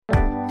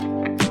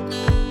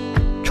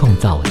创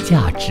造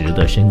价值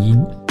的声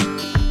音。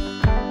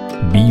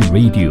B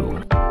Radio。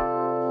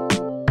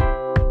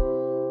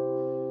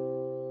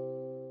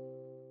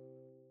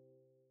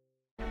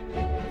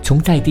从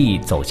在地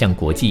走向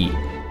国际，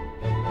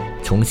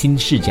从新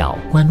视角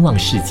观望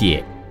世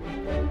界，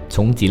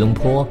从吉隆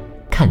坡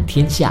看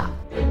天下。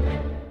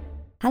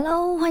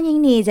Hello， 欢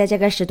迎你在这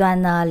个时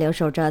段呢留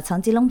守着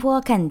从吉隆坡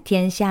看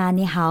天下。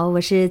你好，我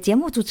是节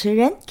目主持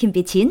人 Kim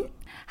比琴，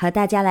和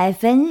大家来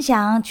分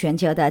享全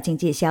球的经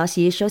济消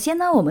息。首先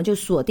呢，我们就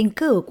锁定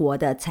各国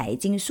的财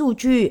经数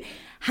据。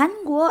韩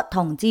国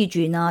统计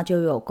局呢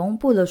就有公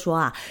布了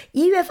说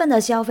1月份的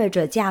消费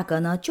者价格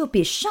呢就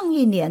比上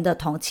一年的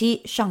同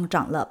期上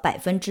涨了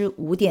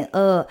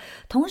 5.2%，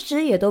 同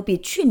时也都比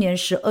去年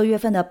12月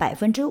份的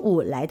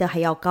 5% 来的还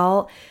要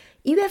高。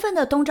1月份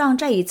的通胀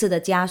这一次的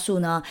加速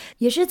呢，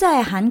也是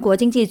在韩国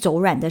经济走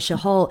软的时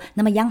候，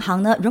那么央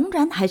行呢仍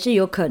然还是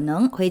有可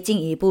能会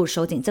进一步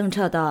收紧政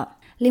策的。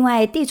另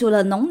外，剔除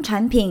了农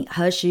产品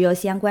和石油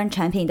相关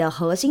产品的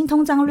核心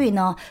通胀率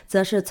呢，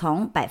则是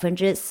从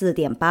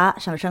 4.8%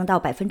 上升到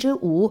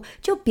 5%，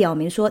 就表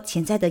明说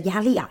潜在的压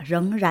力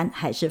仍然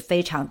还是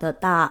非常的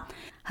大。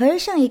和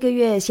上一个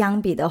月相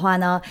比的话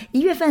呢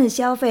，1月份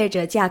消费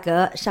者价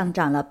格上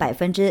涨了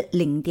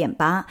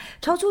 0.8%，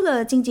 超出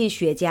了经济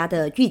学家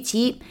的预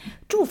期。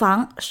住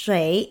房、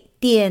水、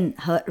电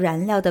和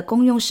燃料的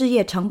公用事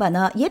业成本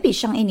呢，也比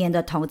上一年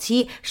的同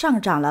期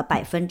上涨了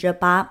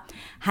 8%。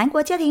 韩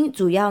国家庭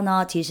主要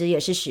呢，其实也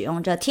是使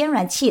用着天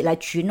然气来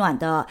取暖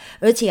的，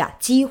而且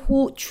几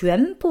乎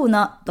全部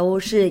呢都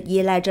是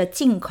依赖着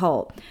进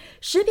口。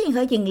食品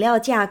和饮料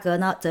价格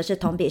呢，则是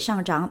同比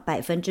上涨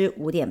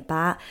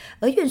 5.8%，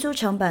 而运输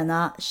成本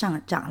呢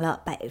上涨了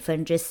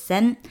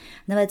 3%。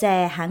 那么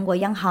在韩国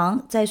央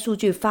行在数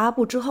据发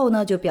布之后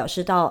呢，就表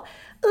示到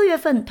2月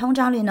份通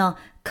胀率呢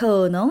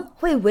可能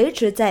会维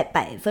持在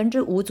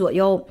 5% 左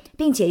右，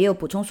并且又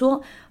补充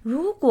说，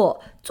如果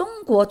中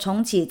国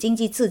重启经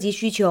济刺激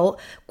需求，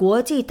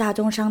国际大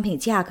宗商品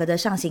价格的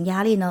上行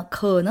压力呢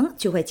可能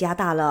就会加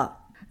大了。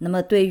那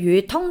么对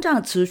于通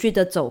胀持续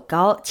的走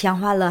高，强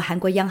化了韩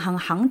国央行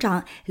行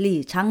长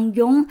李昌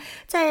镛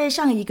在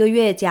上一个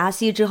月加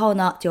息之后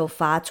呢，就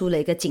发出了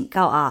一个警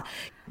告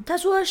他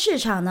说市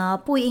场呢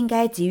不应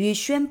该急于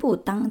宣布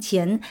当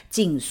前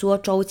紧缩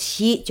周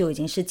期就已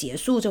经是结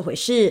束这回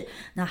事。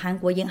那韩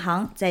国银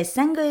行在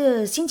3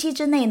个星期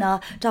之内呢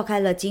召开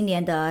了今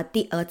年的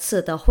第2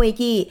次的会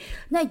议。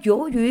那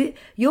由于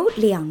有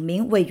2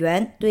名委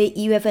员对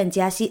1月份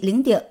加息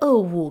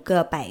 0.25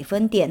 个百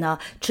分点呢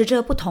持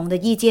着不同的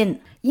意见，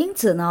因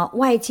此呢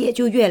外界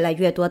就越来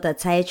越多的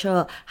猜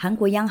测韩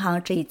国央行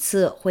这一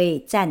次会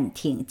暂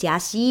停加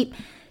息。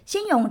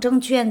信永证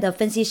券的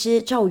分析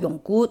师赵永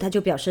沽他就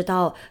表示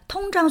到，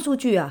通胀数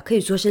据可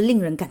以说是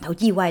令人感到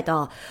意外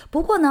的。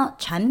不过呢，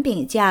产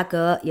品价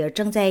格也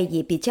正在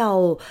以比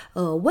较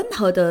温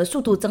和的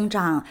速度增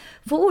长，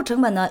服务成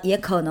本呢也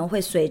可能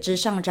会随之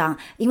上涨，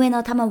因为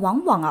呢他们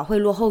往往会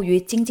落后于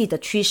经济的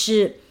趋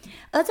势。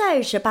而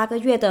在18个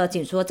月的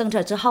紧缩政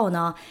策之后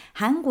呢，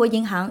韩国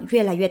银行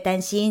越来越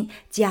担心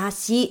加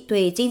息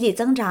对经济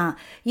增长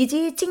以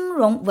及金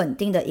融稳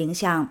定的影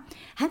响。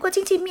韩国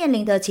经济面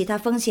临的其他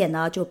风险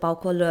呢，就包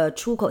括了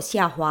出口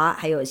下滑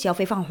还有消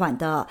费放缓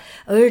的，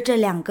而这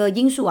2个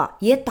因素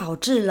也导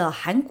致了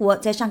韩国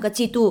在上个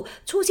季度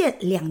出现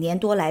2年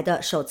多来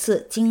的首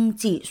次经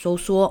济收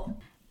缩。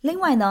另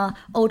外呢，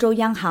欧洲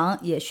央行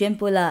也宣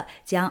布了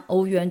将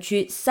欧元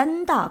区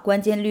3大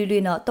关键利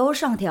率呢都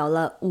上调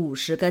了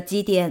50个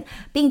基点，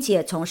并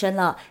且重申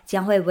了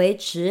将会维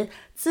持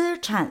资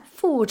产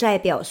负债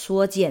表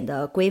缩减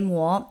的规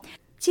模，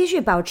继续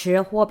保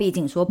持货币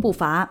紧缩步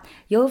伐。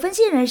有分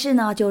析人士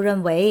呢就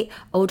认为，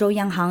欧洲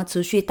央行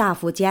持续大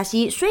幅加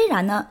息，虽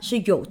然呢是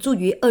有助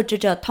于遏制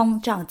着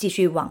通胀继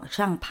续往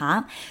上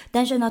爬，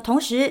但是呢同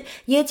时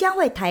也将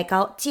会抬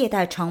高借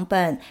贷成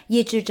本，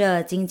抑制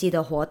着经济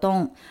的活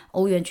动。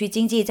欧元区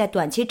经济在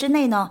短期之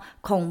内呢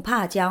恐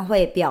怕将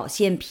会表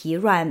现疲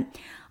软。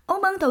欧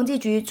盟统计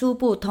局初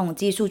步统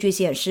计数据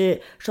显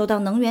示，受到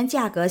能源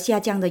价格下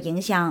降的影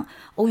响，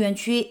欧元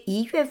区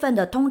1月份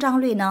的通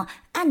胀率呢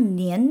按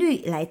年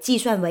率来计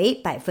算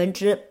为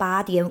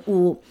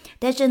 8.5%，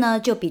 但是呢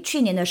就比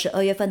去年的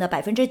12月份的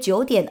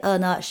 9.2%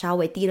 呢稍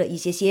微低了一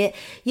些，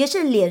也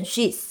是连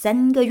续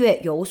3个月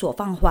有所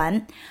放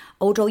缓。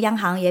欧洲央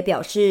行也表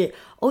示，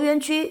欧元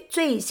区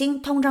最新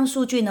通胀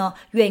数据呢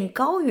远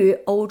高于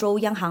欧洲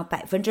央行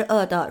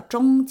 2% 的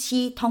中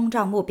期通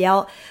胀目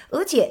标，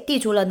而且剔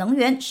除了能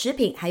源、食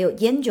品还有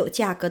烟酒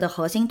价格的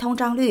核心通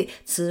胀率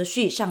持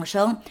续上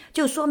升，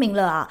就说明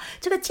了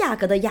这个价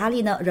格的压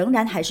力呢仍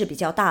然还是比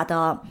较大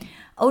的。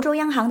欧洲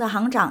央行的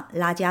行长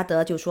拉加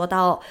德就说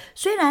到，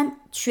虽然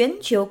全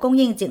球供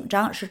应紧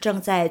张是正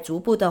在逐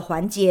步的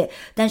缓解，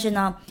但是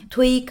呢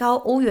推高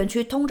欧元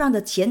区通胀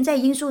的潜在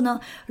因素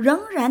呢仍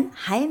然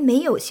还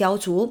没有消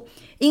除，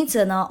因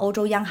此呢欧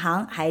洲央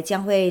行还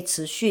将会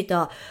持续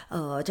的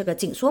这个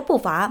紧缩步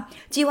伐，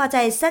计划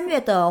在3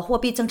月的货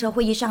币政策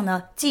会议上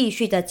呢继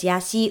续的加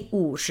息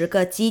50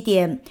个基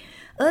点。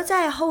而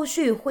在后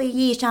续会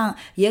议上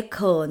也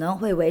可能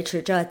会维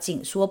持着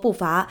紧缩步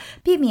伐，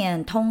避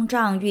免通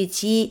胀预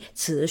期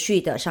持续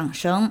的上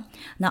升。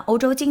那欧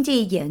洲经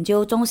济研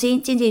究中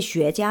心经济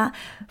学家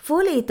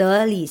弗里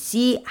德里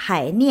希·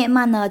海涅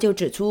曼呢就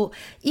指出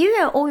，1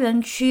月欧元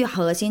区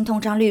核心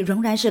通胀率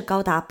仍然是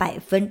高达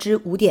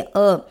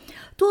 5.2%。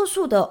多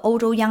数的欧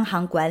洲央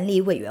行管理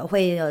委员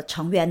会的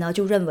成员呢，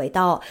就认为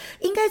到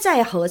应该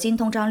在核心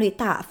通胀率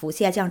大幅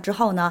下降之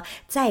后呢，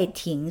再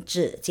停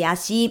止加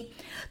息。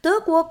德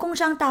国工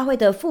商大会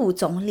的副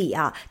总理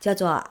叫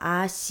做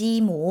阿西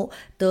姆·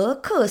德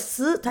克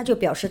斯，他就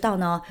表示到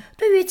呢，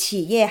对于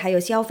企业还有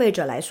消费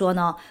者来说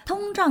呢，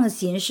通胀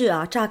形势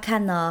乍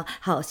看呢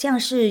好像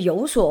是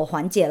有所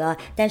缓解了，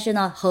但是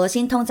呢，核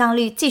心通胀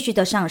率继续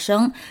的上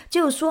升，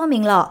就说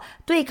明了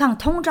对抗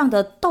通胀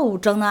的斗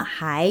争呢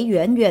还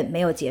远远没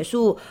有结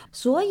束。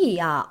所以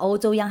欧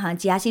洲央行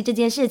加息这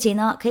件事情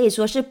呢，可以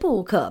说是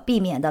不可避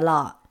免的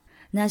了。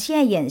那现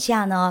在眼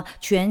下呢，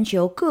全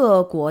球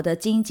各国的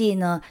经济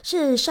呢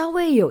是稍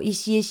微有一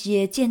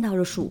些见到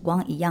了曙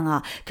光一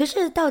样可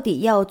是到底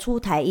要出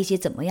台一些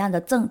怎么样的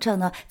政策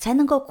呢，才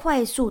能够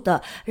快速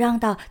的让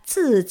到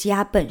自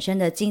家本身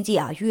的经济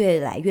越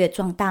来越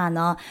壮大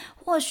呢？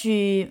或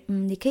许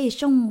你可以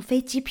送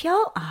飞机票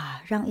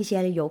让一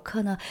些游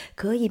客呢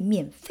可以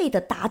免费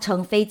的搭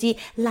乘飞机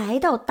来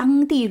到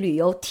当地旅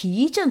游，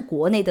提振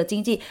国内的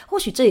经济，或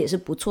许这也是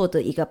不错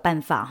的一个办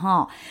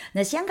法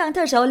那香港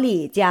特首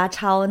李家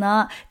超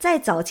呢，在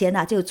早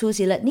前就出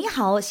席了你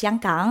好香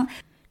港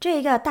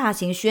这个大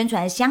型宣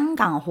传香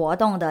港活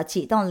动的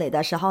启动礼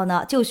的时候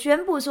呢，就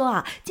宣布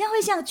说将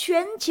会向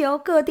全球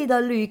各地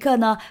的旅客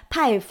呢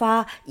派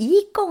发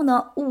一共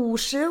呢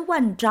50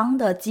万张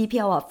的机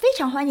票非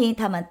常欢迎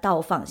他们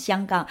到访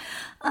香港。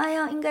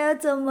应该要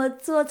怎么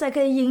做才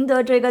可以赢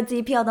得这个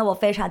机票呢？我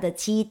非常的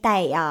期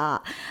待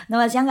那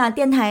么香港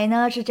电台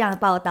呢是这样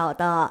报道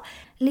的，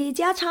李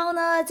家超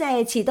呢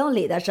在启动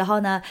礼的时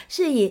候呢，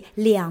是以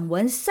2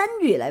文3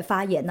语来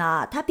发言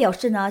他表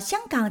示呢，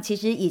香港其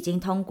实已经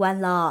通关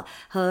了，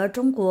和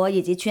中国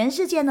以及全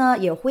世界呢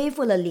也恢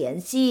复了联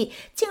系，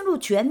进入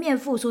全面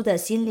复苏的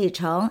新里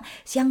程。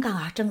香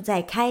港正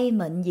在开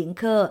门迎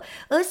客，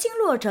而新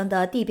落成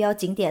的地标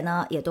景点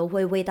呢，也都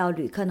会为到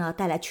旅客呢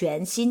带来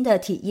全新的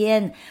体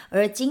验。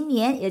而今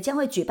年也将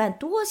会举办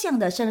多项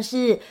的盛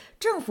事，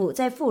政府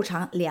在复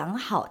常良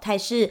好态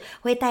势，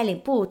会带领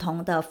不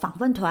同的访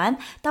问团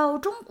到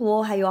中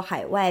国还有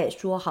海外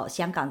说好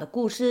香港的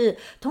故事，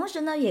同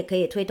时呢也可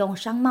以推动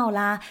商贸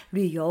啦、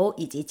旅游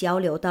以及交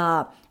流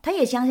的。他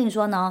也相信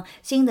说呢，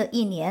新的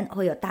一年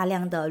会有大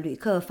量的旅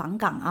客访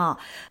港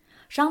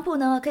商铺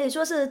呢可以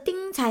说是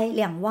丁财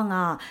两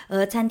旺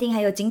而餐厅还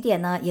有景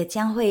点呢也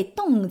将会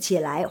动起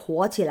来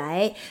活起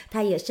来。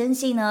他也深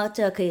信呢，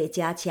这可以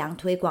加强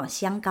推广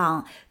香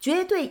港，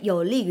绝对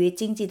有利于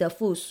经济的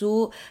复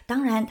苏。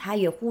当然他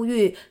也呼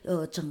吁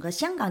整个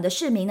香港的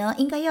市民呢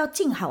应该要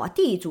尽好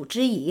地主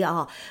之谊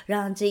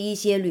让这一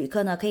些旅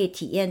客呢可以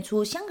体验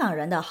出香港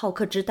人的好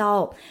客之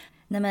道。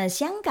那么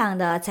香港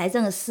的财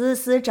政司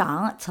司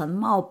长陈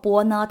茂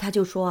波呢，他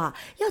就说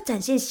要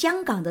展现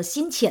香港的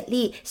新潜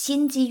力、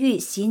新机遇、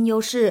新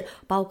优势，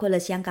包括了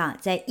香港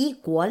在一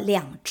国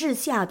两制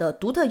下的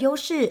独特优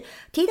势。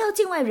提到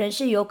境外人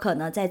士有可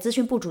能在资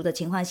讯不足的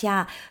情况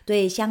下，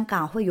对香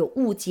港会有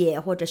误解，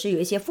或者是有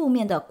一些负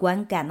面的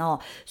观感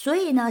所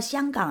以呢，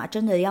香港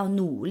真的要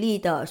努力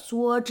的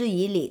说之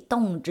以理、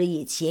动之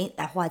以情，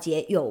来化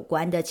解有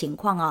关的情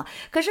况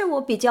可是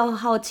我比较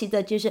好奇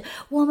的就是，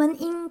我们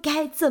应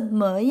该怎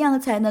么样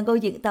才能够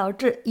引到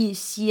这一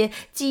些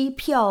机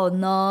票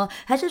呢？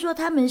还是说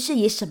他们是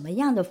以什么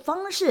样的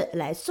方式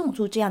来送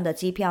出这样的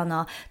机票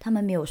呢？他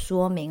们没有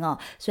说明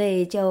所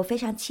以就非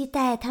常期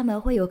待他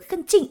们会有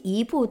更进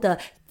一步的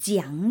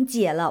讲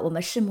解了，我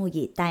们拭目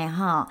以待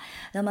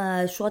那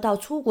么说到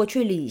出国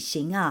去旅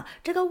行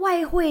这个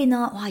外汇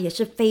呢也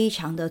是非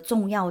常的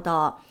重要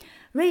的。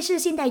瑞士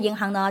信贷银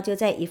行呢，就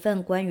在一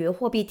份关于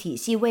货币体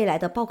系未来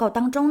的报告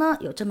当中呢，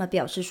有这么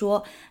表示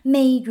说，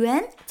美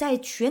元在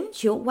全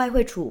球外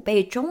汇储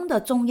备中的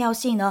重要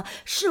性呢，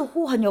似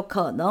乎很有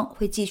可能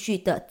会继续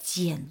的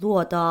减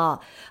弱的。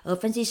而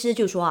分析师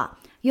就说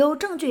有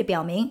证据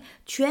表明，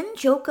全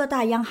球各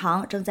大央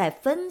行正在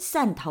分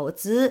散投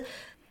资，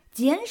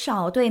减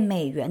少对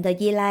美元的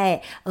依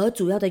赖，而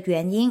主要的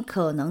原因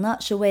可能呢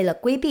是为了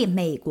规避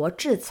美国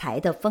制裁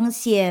的风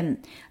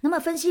险。那么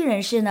分析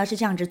人士呢是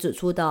这样子指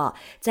出的，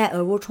在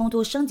俄乌冲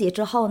突升级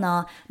之后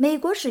呢，美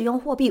国使用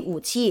货币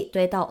武器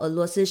对到俄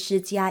罗斯施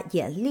加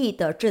严厉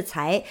的制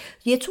裁，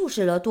也促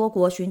使了多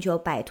国寻求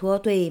摆脱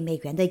对美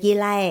元的依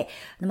赖。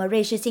那么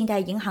瑞士信贷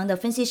银行的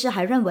分析师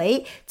还认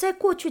为，在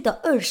过去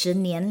的20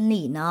年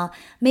里呢，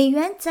美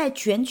元在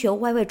全球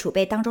外汇储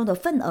备当中的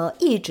份额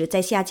一直在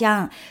下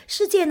降，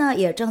世界呢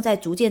也正在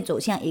逐渐走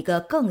向一个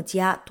更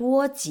加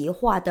多极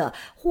化的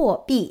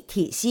货币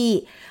体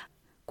系。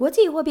国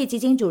际货币基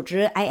金组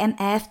织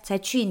IMF 在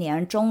去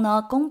年中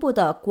呢公布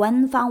的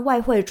官方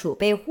外汇储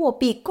备货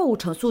币构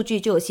成数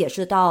据就显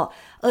示到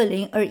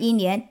2021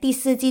年第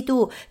4季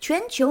度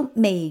全球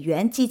美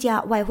元计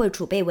价外汇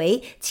储备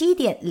为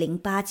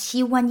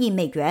 7.087 万亿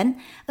美元，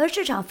而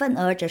市场份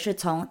额则是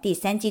从第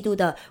3季度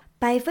的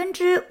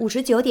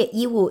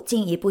59.15%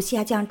 进一步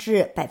下降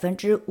至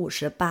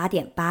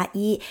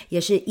 58.81%，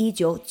 也是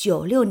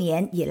1996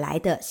年以来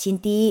的新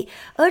低。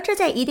而这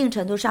在一定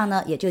程度上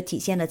呢，也就体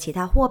现了其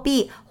他货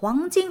币、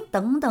黄金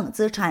等等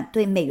资产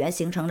对美元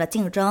形成了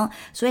竞争，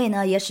所以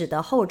呢，也使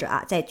得后者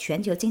在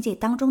全球经济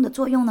当中的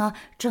作用呢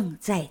正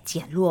在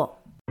减弱。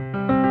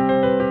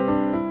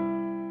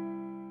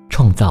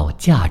创造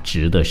价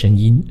值的声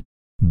音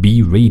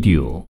B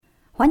Radio。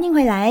欢迎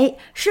回来。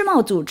世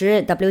贸组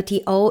织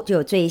WTO 就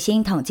有最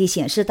新统计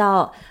显示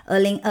到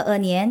2022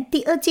年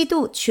第2季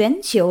度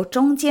全球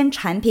中间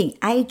产品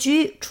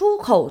IG 出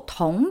口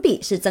同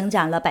比是增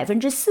长了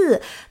 4%，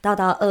 到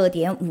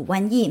 2.5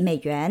 万亿美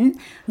元。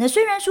那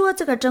虽然说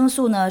这个增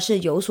速呢是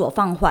有所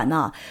放缓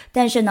了，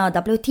但是呢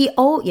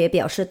WTO 也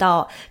表示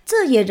到，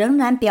这也仍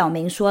然表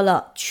明说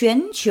了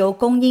全球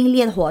供应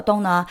链活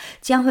动呢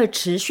将会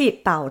持续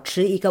保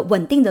持一个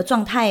稳定的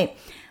状态。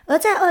而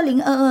在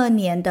2022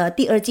年的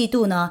第2季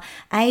度呢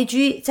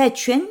IG 在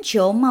全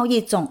球贸易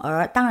总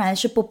额，当然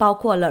是不包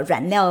括了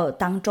燃料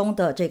当中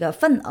的这个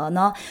份额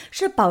呢，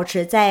是保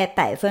持在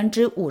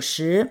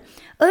 50%，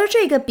 而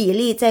这个比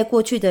例在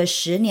过去的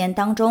10年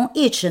当中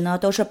一直呢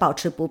都是保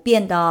持不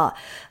变的。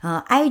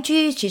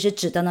IG 其实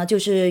指的呢就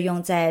是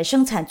用在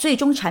生产最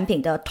终产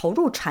品的投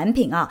入产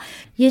品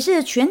也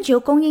是全球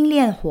供应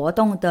链活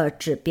动的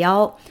指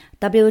标。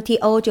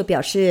WTO 就表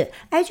示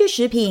IG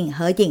食品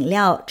和饮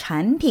料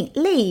产品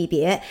类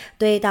别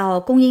对到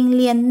供应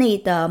链内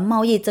的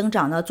贸易增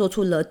长呢做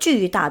出了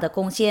巨大的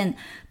贡献，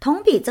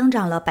同比增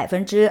长了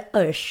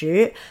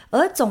 20%，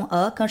 而总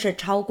额更是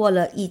超过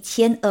了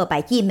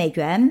1200亿美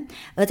元。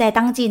而在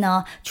当季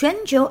呢，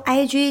全球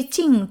IG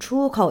进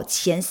出口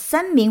前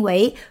3名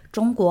为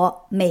中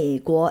国、美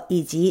国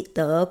以及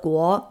德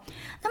国。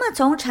那么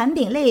从产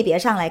品类别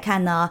上来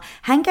看呢，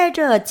涵盖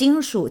着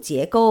金属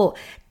结构、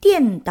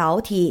电导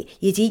体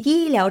以及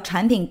医疗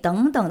产品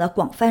等等的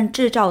广泛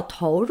制造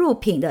投入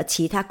品的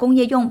其他工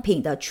业用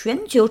品的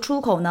全球出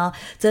口呢，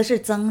则是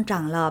增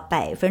长了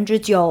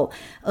 9%，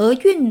 而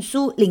运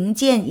输零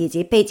件以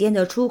及备件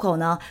的出口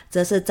呢，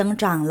则是增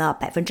长了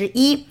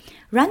 1%。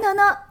然而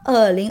呢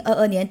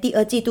，2022年第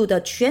2季度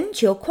的全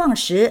球矿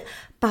石、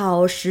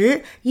宝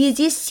石以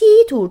及稀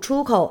土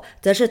出口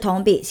则是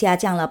同比下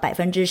降了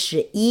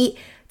 11%，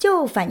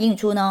 就反映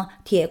出呢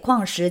铁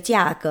矿石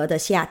价格的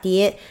下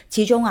跌。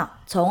其中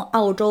从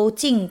澳洲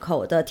进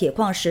口的铁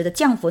矿石的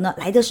降幅呢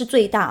来的是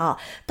最大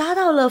达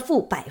到了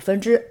负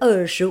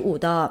 25%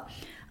 的。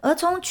而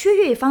从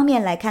区域方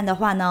面来看的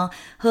话呢，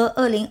和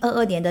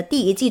2022年的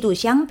第1季度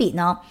相比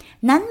呢，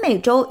南美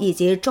洲以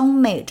及中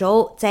美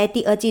洲在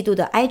第2季度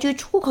的 IG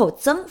出口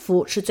增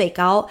幅是最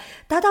高，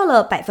达到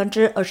了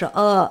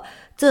 22%。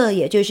这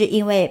也就是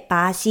因为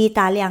巴西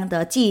大量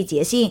的季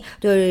节性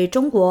对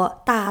中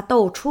国大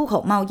豆出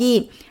口贸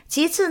易，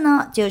其次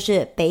呢就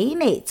是北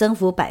美增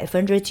幅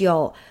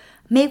 9%，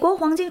美国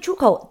黄金出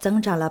口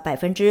增长了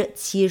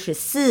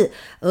 74%，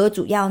 而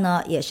主要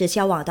呢也是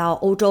销往到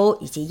欧洲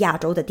以及亚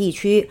洲的地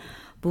区。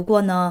不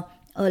过呢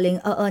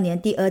2022年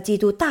第2季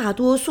度大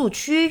多数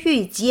区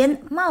域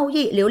间贸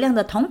易流量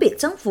的同比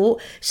增幅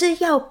是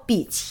要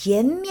比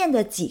前面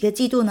的几个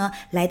季度呢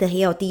来得还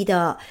要低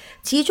的，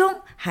其中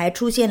还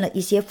出现了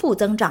一些负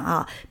增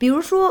长比如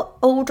说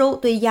欧洲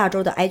对亚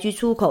洲的 IG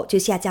出口就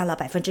下降了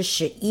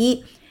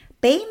 11%，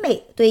 北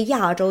美对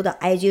亚洲的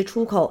IG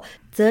出口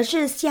则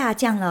是下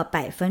降了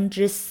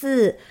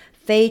 4%，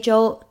 非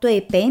洲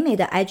对北美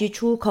的 IG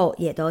出口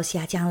也都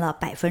下降了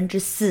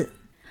 4%。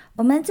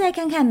我们再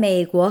看看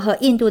美国和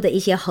印度的一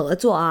些合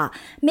作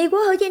美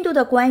国和印度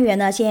的官员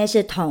呢，现在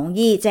是同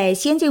意在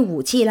先进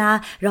武器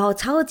啦，然后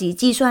超级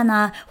计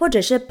算或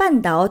者是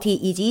半导体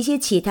以及一些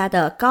其他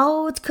的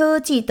高科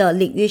技的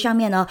领域上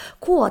面呢，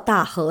扩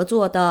大合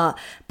作的。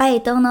拜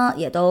登呢，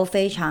也都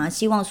非常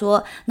希望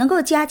说能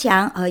够加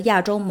强和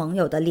亚洲盟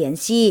友的联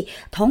系，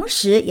同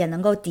时也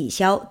能够抵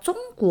消中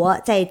国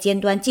在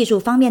尖端技术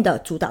方面的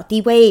主导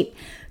地位。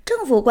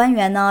政府官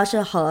员呢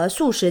是和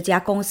数十家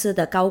公司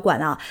的高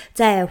管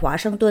在华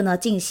盛顿呢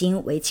进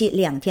行为期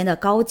2天的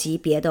高级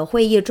别的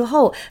会议之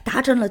后达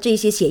成了这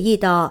些协议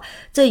的。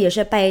这也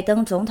是拜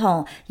登总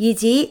统以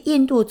及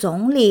印度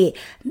总理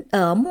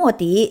莫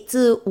迪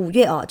自5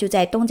月就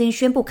在东京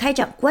宣布开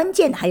展关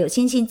键还有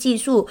新兴技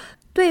术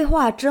对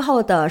话之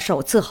后的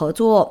首次合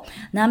作。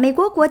那美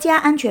国国家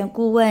安全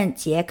顾问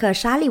杰克·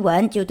沙利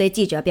文就对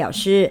记者表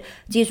示，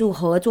技术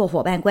合作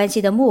伙伴关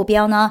系的目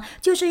标呢，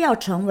就是要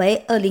成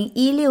为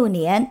2016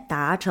年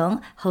达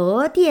成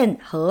核电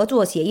合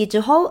作协议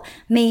之后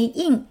美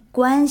印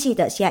关系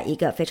的下一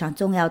个非常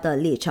重要的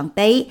里程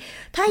碑。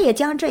他也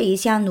将这一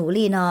项努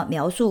力呢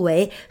描述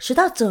为使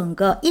到整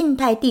个印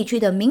太地区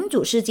的民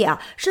主世界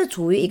是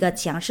处于一个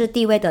强势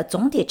地位的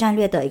总体战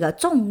略的一个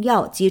重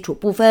要基础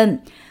部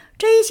分。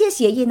这一些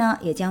协议呢，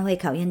也将会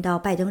考验到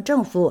拜登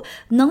政府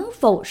能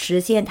否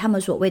实现他们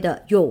所谓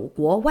的有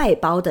国外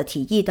包的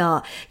提议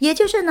的，也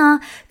就是呢，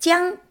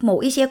将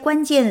某一些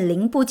关键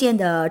零部件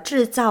的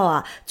制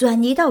造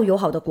转移到友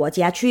好的国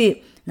家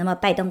去。那么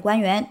拜登官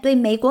员对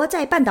美国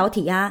在半导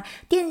体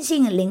电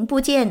信零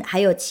部件还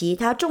有其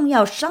他重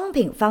要商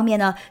品方面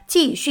呢，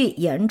继续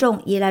严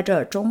重依赖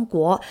着中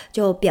国，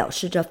就表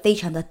示着非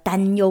常的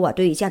担忧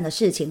对于这样的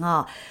事情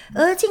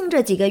而近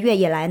这几个月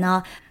以来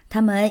呢，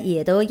他们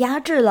也都压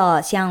制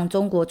了向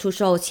中国出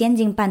售先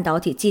进半导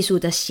体技术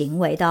的行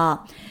为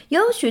的。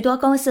有许多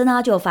公司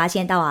呢就发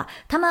现到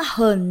他们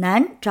很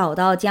难找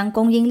到将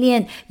供应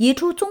链移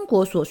出中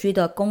国所需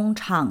的工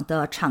厂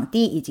的场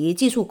地以及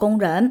技术工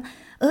人。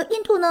而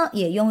印度呢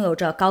也拥有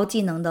着高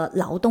技能的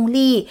劳动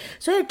力，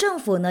所以政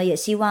府呢也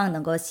希望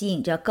能够吸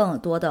引着更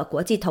多的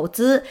国际投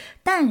资。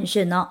但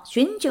是呢，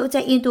寻求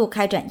在印度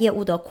开展业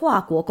务的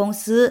跨国公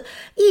司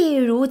一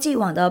如既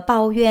往的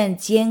抱怨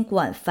监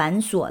管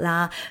繁琐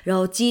啦，然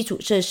后基础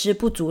设施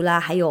不足啦，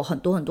还有很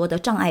多的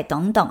障碍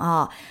等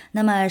等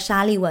那么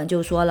沙利文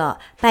就说了，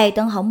拜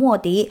登和莫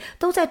迪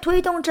都在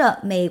推动着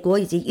美国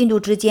以及印度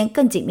之间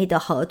更紧密的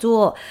合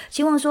作，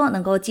希望说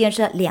能够建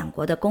设两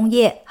国的工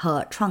业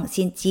和创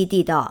新基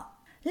地的。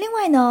另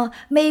外呢，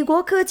美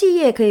国科技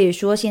业可以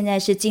说现在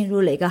是进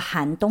入了一个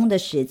寒冬的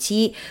时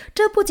期，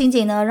这不仅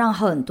仅呢让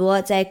很多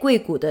在硅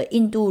谷的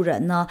印度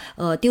人呢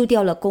丢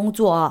掉了工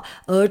作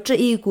而这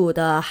一股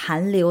的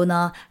寒流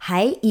呢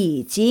还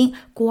已经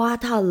刮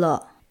到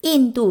了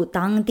印度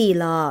当地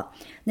了。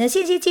那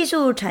信息技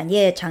术产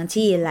业长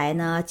期以来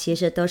呢，其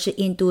实都是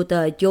印度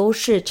的优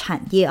势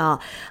产业而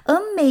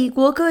美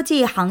国科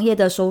技行业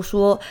的收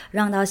缩，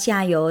让到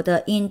下游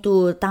的印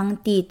度当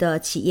地的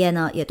企业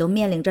呢，也都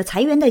面临着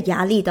裁员的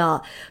压力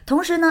的。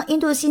同时呢，印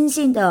度新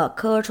兴的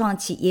科创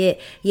企业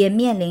也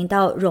面临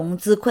到融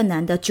资困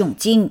难的窘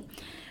境。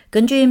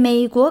根据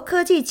美国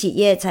科技企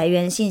业裁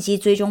员信息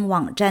追踪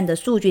网站的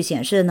数据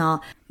显示呢，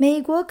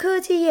美国科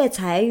技业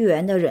裁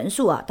员的人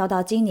数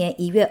到今年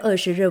1月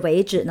20日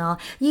为止呢，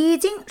已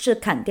经是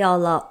砍掉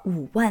了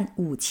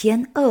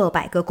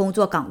55200个工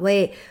作岗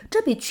位，这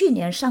比去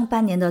年上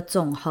半年的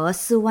总和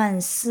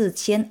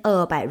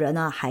44200人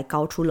呢还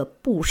高出了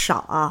不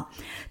少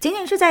仅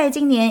仅是在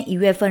今年1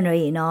月份而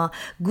已呢，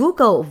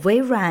 Google、 微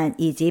软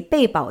以及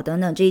贝宝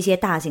等等这些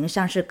大型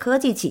上市科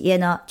技企业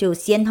呢，就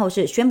先后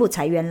是宣布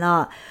裁员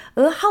了。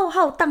而浩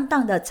浩荡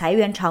荡的裁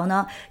员潮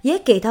呢，也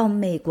给到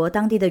美国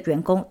当地的员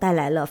工带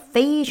来了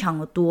非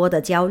常多的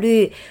焦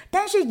虑。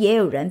但是也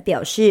有人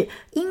表示，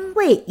因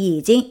为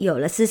已经有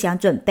了思想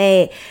准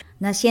备，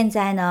那现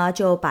在呢，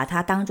就把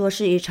它当作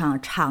是一场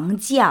长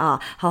假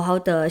好好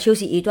的休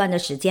息一段的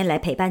时间来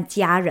陪伴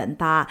家人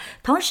吧。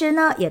同时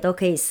呢，也都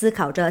可以思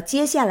考着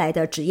接下来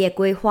的职业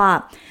规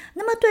划。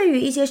那么对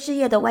于一些失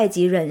业的外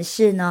籍人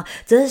士呢，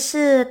则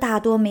是大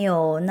多没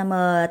有那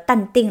么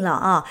淡定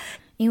了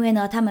因为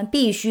呢，他们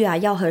必须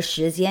要和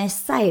时间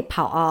赛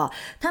跑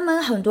他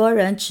们很多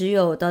人持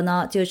有的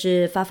呢，就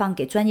是发放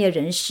给专业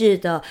人士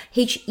的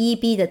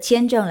H-1B 的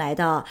签证来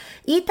的。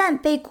一旦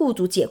被雇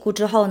主解雇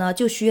之后呢，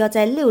就需要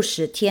在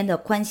60天的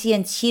宽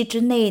限期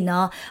之内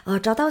呢，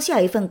找到下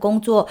一份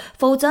工作，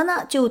否则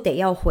呢，就得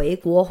要回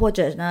国或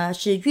者呢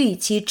是逾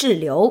期滞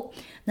留。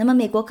那么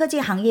美国科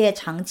技行业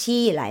长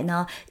期以来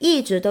呢，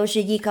一直都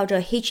是依靠着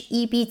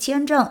H-1B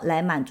签证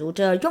来满足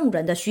着用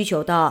人的需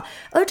求的，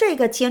而这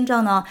个签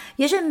证呢，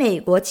也是美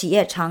国企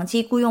业长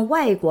期雇用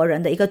外国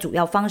人的一个主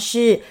要方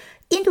式。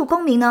印度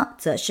公民呢，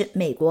则是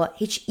美国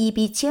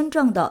H-1B 签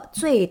证的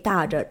最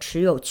大的持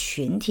有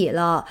群体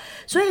了。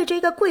所以这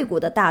个硅谷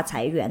的大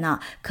裁员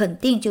肯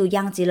定就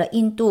殃及了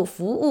印度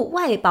服务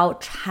外包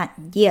产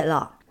业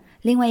了。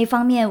另外一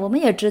方面，我们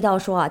也知道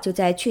说就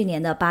在去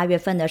年的8月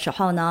份的时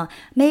候呢，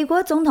美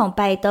国总统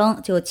拜登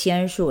就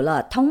签署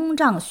了通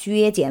胀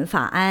削减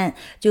法案，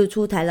就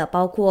出台了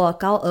包括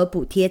高额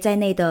补贴在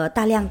内的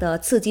大量的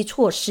刺激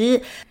措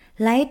施，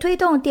来推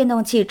动电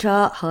动汽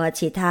车和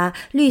其他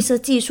绿色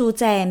技术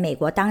在美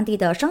国当地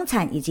的生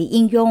产以及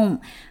应用。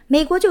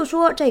美国就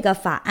说这个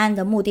法案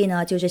的目的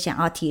呢，就是想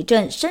要提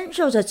振深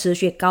受着持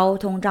续高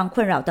通胀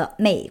困扰的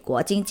美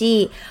国经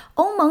济。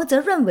欧盟则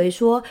认为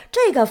说，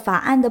这个法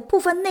案的部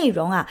分内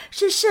容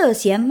是涉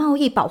嫌贸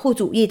易保护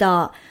主义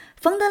的。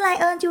冯德莱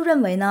恩就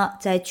认为呢，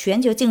在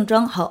全球竞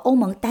争和欧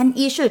盟单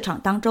一市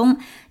场当中，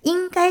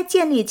应该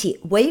建立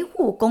起维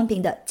护公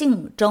平的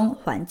竞争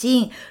环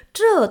境，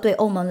这对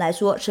欧盟来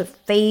说是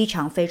非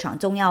常非常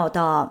重要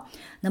的。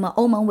那么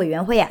欧盟委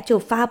员会就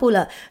发布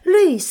了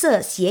绿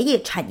色协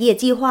议产业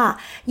计划，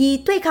以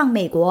对抗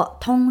美国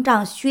通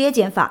胀削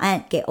减法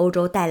案给欧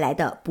洲带来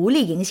的不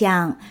利影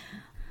响。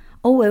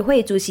欧委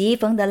会主席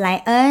冯德莱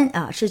恩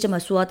是这么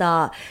说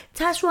的，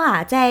他说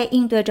在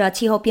应对着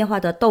气候变化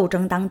的斗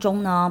争当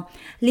中呢，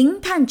零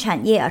碳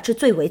产业是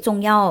最为重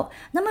要。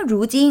那么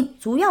如今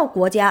主要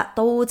国家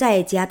都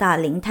在加大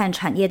零碳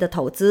产业的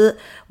投资，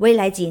未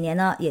来几年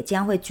呢，也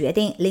将会决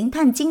定零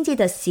碳经济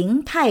的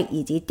形态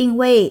以及定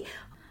位。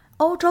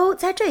欧洲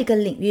在这个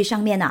领域上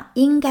面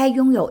应该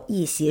拥有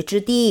一席之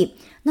地。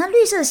那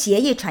绿色协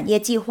议产业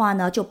计划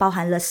呢，就包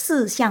含了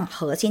4项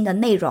核心的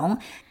内容。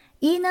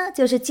一呢，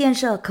就是建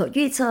设可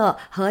预测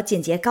和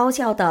简洁高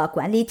效的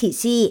管理体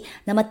系。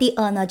那么第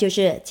二呢，就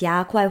是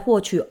加快获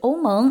取欧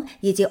盟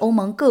以及欧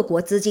盟各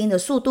国资金的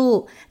速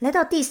度。来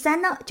到第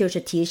三呢，就是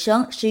提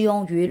升适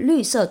用于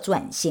绿色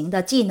转型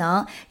的技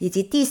能，以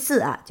及第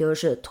四就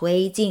是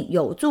推进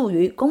有助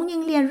于供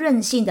应链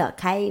韧性的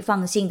开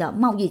放性的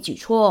贸易举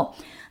措。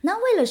那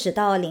为了使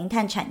到零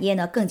碳产业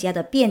呢更加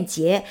的便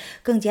捷，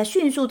更加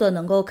迅速的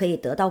能够可以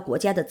得到国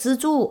家的资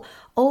助，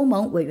欧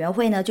盟委员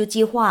会呢就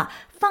计划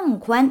放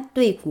宽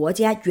对国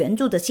家援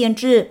助的限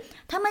制，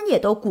他们也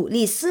都鼓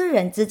励私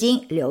人资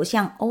金流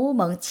向欧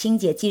盟清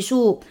洁技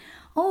术。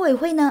欧委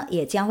会呢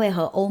也将会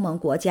和欧盟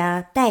国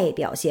家代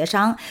表协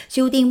商，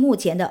修订目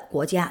前的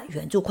国家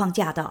援助框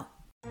架的。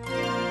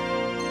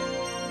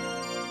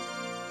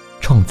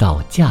创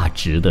造价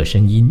值的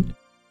声音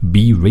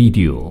 ，B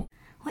Radio。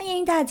欢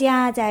迎大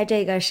家在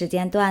这个时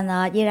间段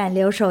呢，依然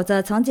留守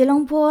着从吉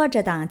隆坡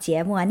这档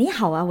节目你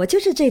好我就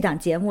是这档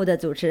节目的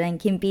主持人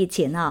Kim 碧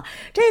琴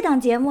这档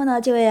节目呢，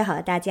就会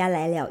和大家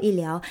来聊一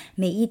聊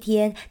每一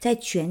天在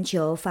全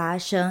球发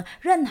生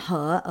任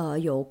何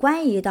有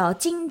关于到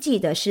经济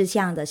的事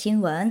项的新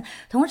闻，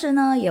同时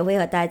呢，也会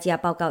和大家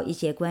报告一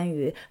些关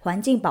于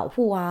环境保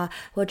护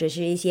或者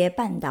是一些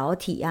半导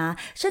体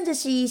甚至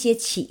是一些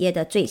企业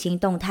的最新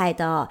动态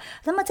的。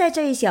那么在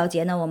这一小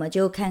节呢，我们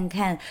就看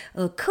看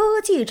科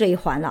技这一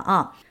环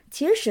了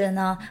其实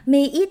呢，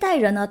每一代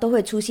人呢都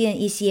会出现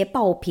一些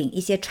爆品、一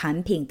些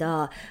产品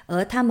的，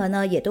而他们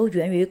呢也都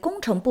源于工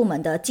程部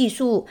门的技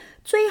术，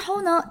最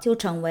后呢就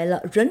成为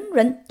了人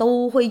人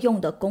都会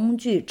用的工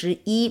具之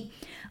一。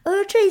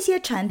而这些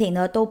产品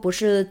呢都不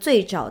是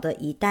最早的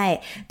一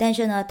代，但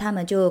是呢他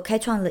们就开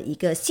创了一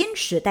个新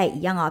时代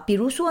一样比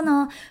如说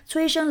呢，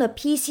催生了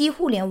PC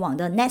互联网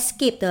的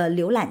Netscape 的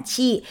浏览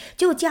器，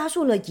就加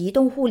速了移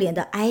动互联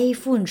的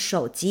iPhone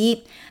手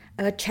机。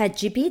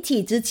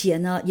ChatGPT 之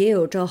前呢也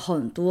有着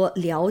很多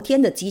聊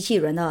天的机器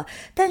人呢，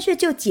但是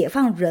就解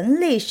放人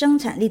类生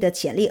产力的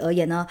潜力而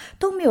言呢，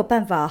都没有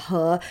办法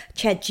和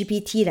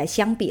ChatGPT 来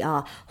相比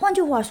换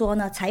句话说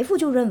呢，财富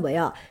就认为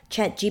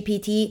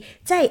ChatGPT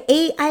在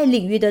AI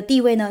领域的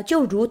地位呢，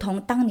就如同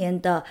当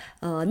年的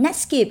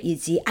Netscape 以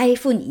及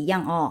iPhone 一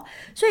样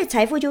所以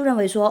财富就认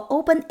为说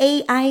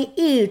OpenAI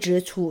一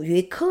直处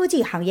于科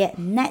技行业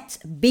Net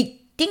Big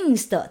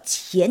Teams 的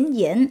前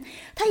沿，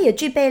它也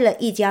具备了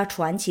一家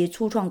传奇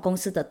初创公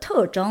司的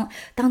特征，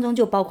当中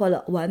就包括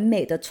了完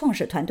美的创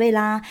始团队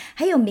啦，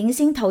还有明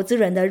星投资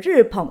人的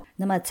日捧。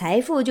那么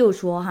财富就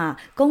说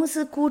公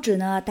司估值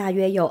呢大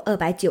约有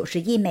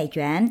290亿美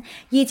元，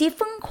以及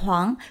疯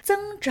狂增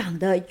长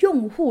的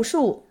用户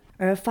数。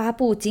而发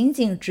布仅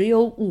仅只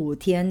有5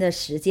天的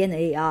时间而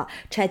已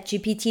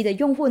ChatGPT 的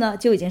用户呢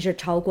就已经是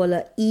超过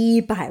了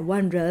100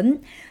万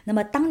人。那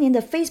么当年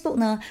的 Facebook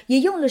呢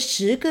也用了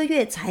10个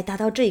月才达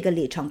到这个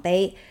里程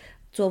碑。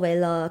作为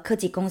了科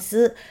技公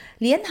司，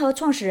联合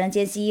创始人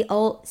兼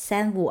CEO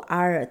山姆阿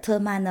尔特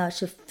曼呢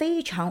是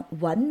非常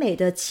完美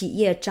的企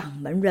业掌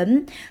门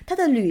人，他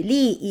的履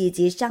历以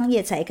及商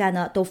业才干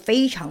呢都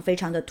非常非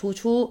常的突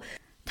出。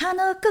他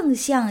呢更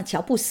像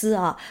乔布斯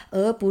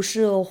而不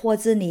是霍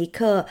兹尼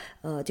克，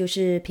就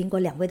是苹果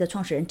2位的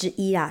创始人之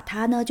一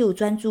他呢就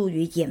专注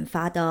于研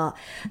发的。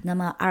那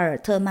么阿尔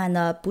特曼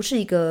呢不是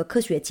一个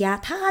科学家，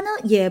他呢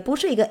也不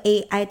是一个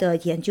AI 的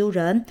研究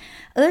人，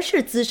而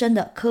是资深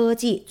的科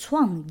技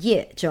创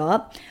业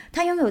者。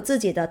他拥有自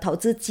己的投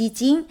资基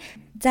金，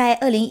在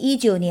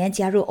2019年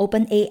加入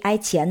OpenAI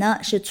前呢，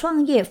是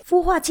创业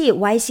孵化器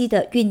YC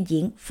的运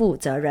营负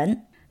责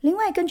人。另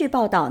外根据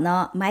报道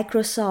呢，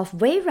 Microsoft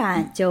微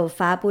软就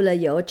发布了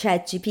由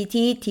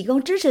ChatGPT 提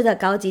供支持的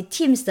高级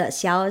Teams 的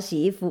消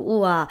息服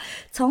务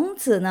从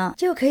此呢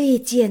就可以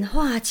简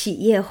化企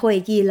业会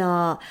议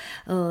了。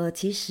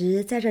其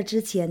实在这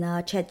之前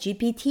呢，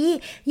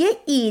 ChatGPT 也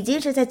已经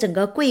是在整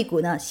个硅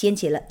谷呢掀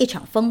起了一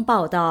场风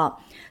暴的。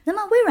那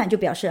么微软就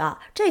表示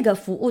这个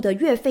服务的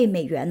月费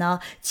美元呢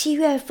，7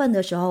月份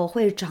的时候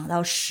会涨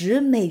到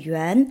10美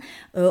元，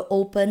而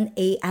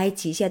OpenAI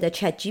旗下的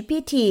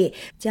ChatGPT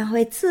将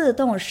会自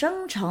动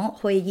生成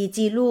会议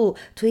记录、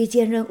推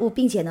荐任务，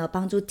并且呢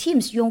帮助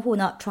Teams 用户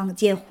呢创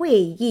建会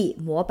议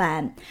模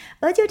板。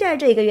而就在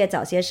这个月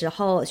早些时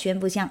候，宣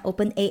布向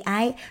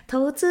OpenAI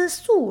投资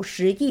数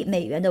十亿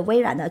美元的微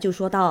软呢就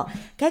说到，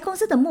该公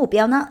司的目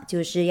标呢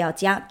就是要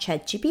将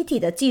ChatGPT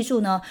的技术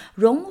呢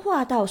融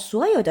化到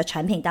所有的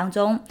产品当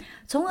中，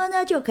从而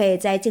呢就可以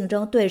在竞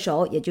争对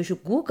手也就是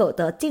Google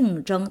的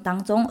竞争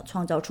当中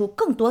创造出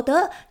更多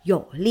的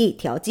有利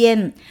条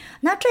件。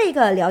那这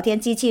个聊天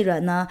机器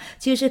人呢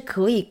其实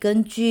可以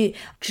根据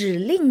指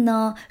令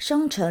呢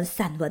生成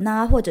散文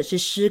或者是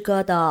诗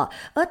歌的，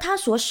而它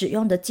所使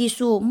用的技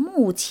术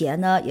目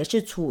前呢也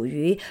是处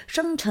于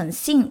生成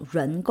性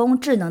人工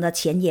智能的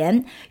前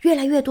沿，越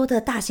来越多的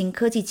大型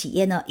科技企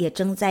业呢也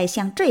正在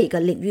向这个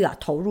领域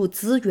投入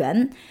资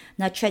源。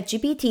那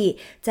ChatGPT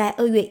在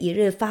2月1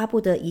日发布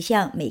的一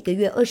项每个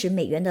月20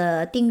美元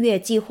的订阅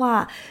计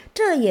划，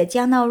这也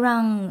将要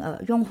让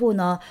用户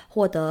呢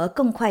获得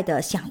更快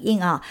的响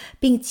应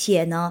并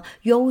且呢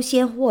优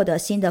先获得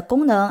新的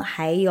功能，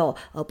还有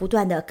不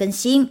断的更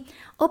新。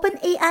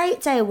OpenAI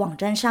在网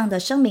站上的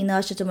声明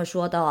呢是这么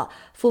说的，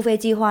付费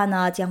计划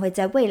呢将会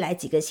在未来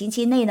几个星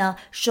期内呢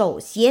首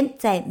先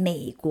在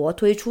美国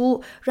推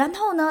出，然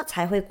后呢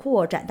才会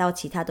扩展到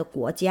其他的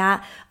国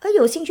家，而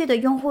有兴趣的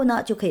用户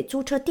呢就可以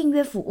注册订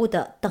阅服务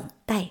的等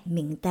待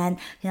名单，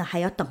现在还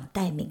要等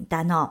待名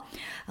单哦。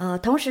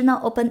同时呢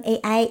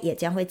OpenAI 也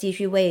将会继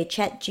续为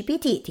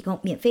ChatGPT 提供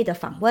免费的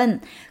访问，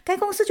该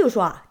公司就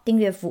说订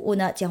阅服务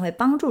呢将会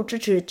帮助支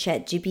持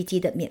ChatGPT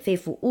的免费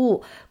服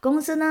务，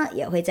公司呢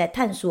也会在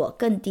探索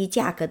更低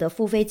价格的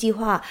付费计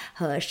划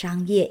和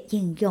商业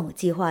应用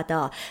计划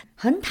的。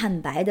很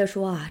坦白的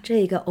说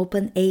这个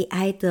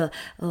OpenAI 的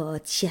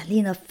潜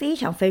力呢非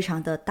常非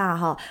常的大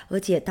哈，而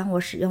且当我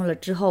使用了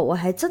之后，我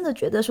还真的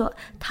觉得说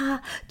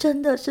它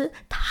真的是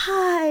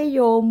太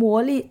有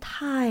魔力，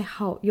太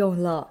好用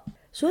了。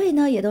所以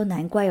呢也都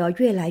难怪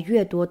越来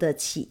越多的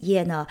企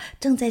业呢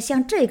正在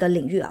向这个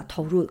领域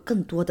投入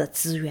更多的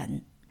资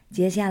源。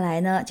接下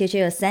来呢就是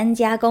有3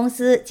家公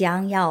司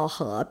将要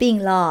合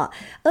并了，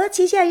而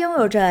旗下拥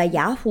有着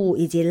雅虎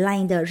以及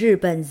LINE 的日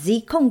本 Z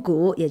控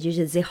股，也就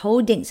是 Z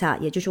Holdings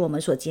也就是我们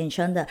所简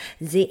称的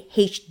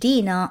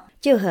ZHD 呢，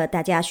就和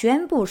大家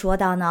宣布说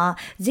到呢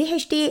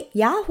ZHD、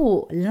雅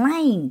虎、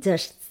LINE 这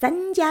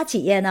3家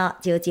企业呢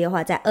就计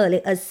划在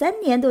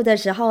2023年度的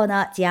时候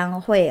呢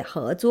将会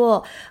合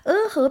作，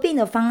而合并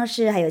的方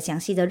式还有详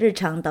细的日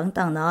程等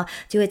等呢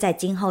就会在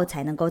今后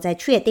才能够再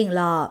确定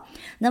了。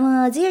那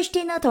么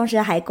ZHD 呢同时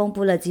还公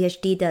布了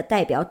ZHD 的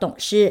代表董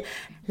事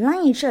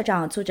LINE 社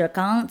长朱哲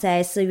刚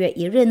在4月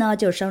1日呢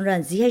就升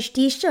任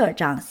ZHD 社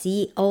长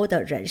CEO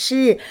的人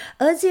事，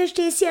而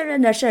ZHD 现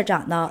任的社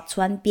长呢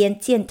川边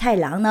健太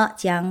郎呢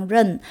将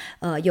任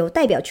有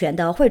代表权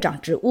的会长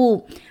职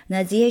务。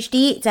那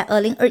ZHD 在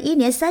2021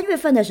年3月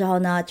份的时候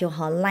呢就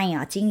和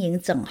LINE 经营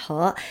整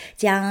合，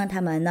将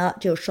他们呢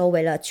就收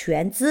为了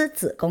全资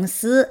子公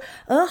司，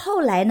而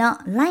后来呢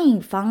LINE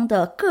方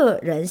的个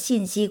人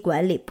信息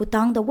管理不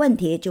当的问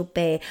题就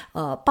被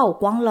曝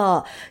光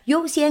了，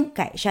优先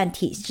改善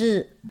体制。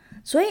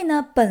所以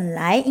呢本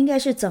来应该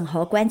是整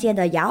合关键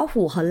的雅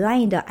虎和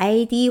LINE 的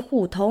ID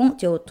互通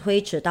就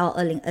推迟到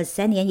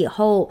2023年以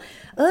后，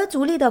而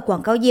主力的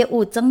广告业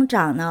务增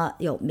长呢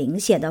有明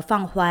显的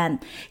放缓，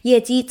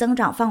业绩增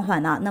长放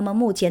缓那么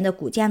目前的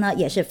股价呢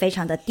也是非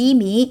常的低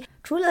迷。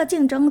除了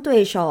竞争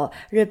对手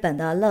日本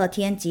的乐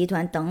天集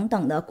团等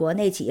等的国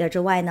内企业之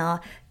外呢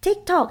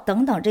TikTok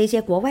等等这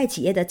些国外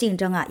企业的竞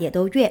争也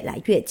都越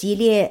来越激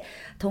烈。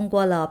通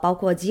过了包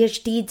括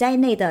ZHD 在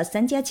内的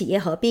3家企业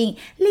合并，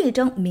力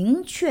争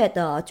明确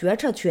的决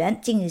策权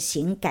进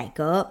行改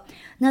革。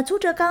那朱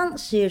哲刚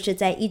是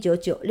在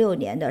1996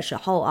年的时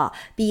候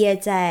毕业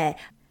在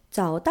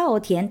早稻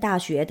田大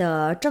学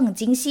的政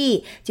经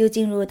系，就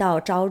进入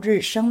到朝日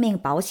生命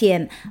保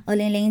险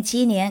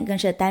，2007年更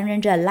是担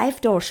任着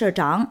LifeDoor 社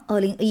长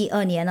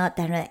，2012年呢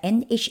担任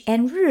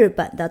NHN 日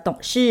本的董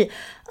事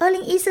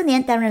，2014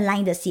年担任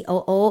LINE 的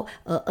COO，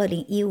 而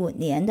2015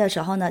年的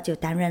时候呢就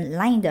担任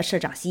LINE 的社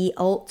长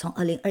CEO， 从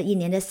2021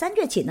年的3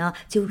月起呢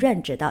就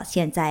任职到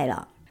现在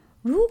了。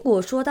如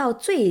果说到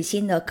最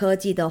新的科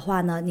技的话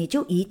呢，你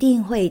就一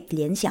定会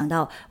联想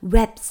到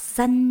Web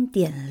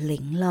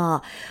 3.0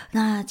 了。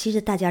那其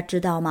实大家知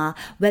道吗？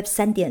 Web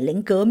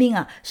 3.0 革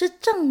命是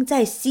正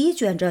在席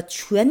卷着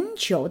全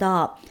球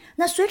的。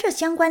那随着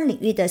相关领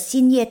域的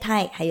新业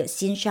态还有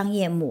新商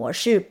业模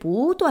式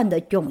不断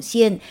的涌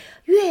现，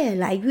越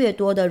来越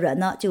多的人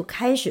呢就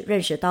开始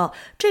认识到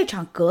这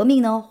场革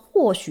命呢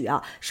或许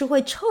是会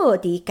彻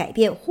底改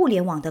变互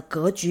联网的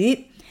格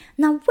局。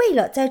那为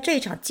了在这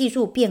场技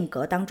术变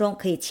革当中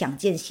可以抢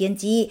见先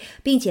机，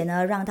并且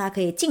呢让它可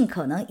以尽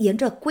可能沿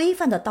着规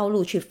范的道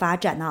路去发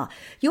展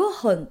有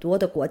很多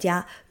的国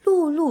家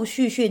陆陆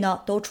续续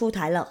呢都出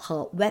台了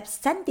和 Web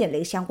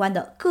 3.0 相关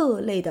的各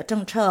类的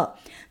政策。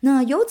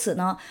那由此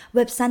呢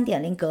Web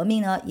 3.0 革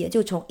命呢也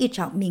就从一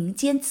场民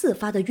间自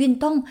发的运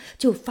动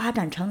就发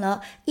展成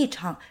了一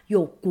场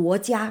有国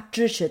家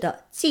支持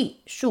的技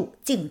术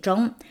竞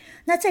争。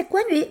那在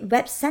关于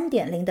Web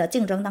 3.0 的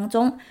竞争当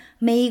中，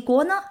美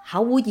国呢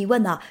毫无疑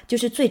问就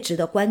是最值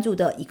得关注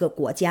的一个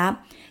国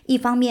家。一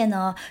方面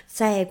呢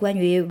在关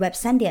于 Web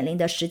 3.0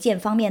 的实践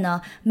方面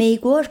呢，美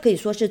国可以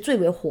说是最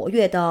为活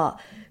跃的。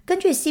根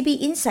据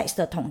CB Insights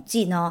的统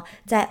计呢，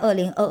在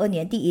2022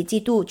年第一季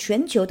度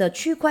全球的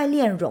区块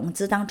链融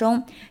资当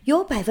中，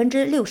有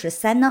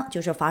 63% 呢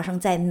就是发生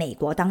在美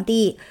国当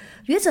地。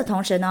与此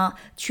同时呢，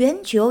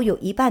全球有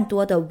1半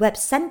多的 Web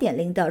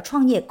 3.0 的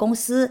创业公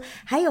司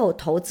还有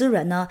投资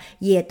人呢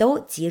也都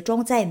集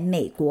中在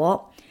美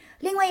国。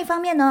另外一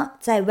方面呢，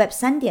在 Web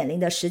 3.0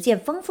 的实践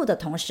丰富的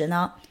同时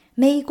呢，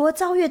美国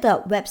遭遇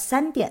的 Web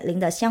 3.0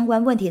 的相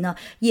关问题呢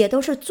也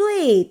都是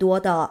最多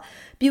的。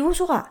比如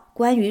说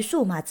关于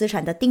数码资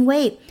产的定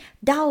位、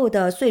DAO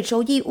的税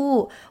收义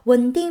务、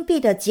稳定币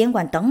的监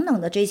管等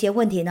等的这些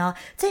问题呢，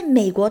在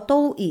美国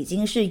都已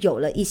经是有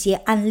了一些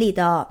案例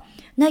的。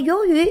那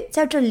由于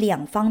在这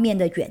2方面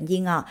的原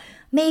因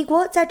美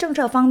国在政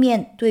策方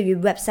面对于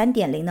Web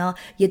 3.0 呢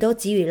也都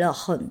给予了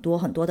很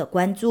多的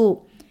关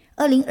注。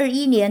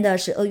2021年的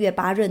12月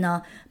8日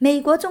呢，美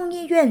国众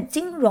议院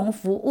金融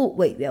服务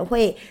委员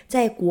会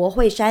在国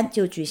会山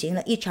就举行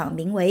了一场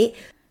名为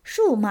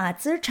数码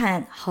资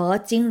产和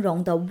金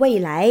融的未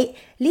来，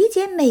理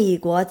解美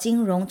国金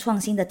融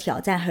创新的挑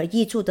战和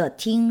益处的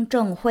听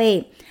证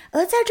会。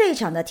而在这一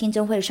场的听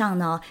证会上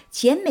呢，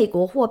前美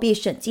国货币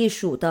审计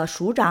署的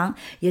署长，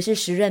也是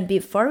时任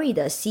Bitfury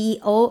的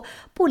CEO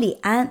布里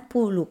安·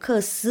布鲁克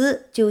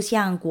斯就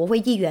向国会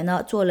议员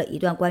呢做了一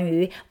段关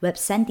于 Web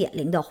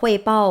 3.0 的汇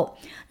报。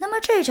那么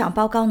这一场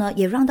报告呢，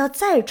也让到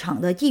在场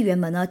的议员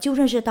们呢就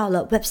认识到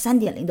了 Web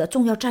 3.0 的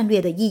重要战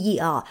略的意义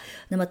啊。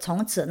那么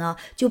从此呢，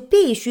就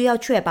必须要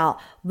确保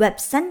Web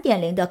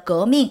 3.0 的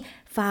革命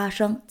发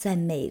生在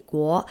美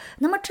国，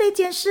那么这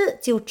件事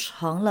就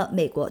成了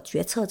美国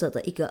决策者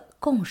的一个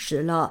共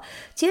识了。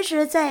其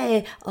实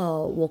在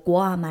我国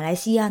啊，马来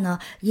西亚呢，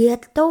也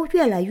都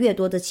越来越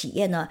多的企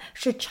业呢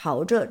是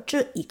朝着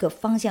这一个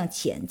方向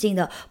前进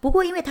的。不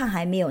过因为它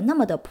还没有那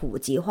么的普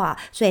及化，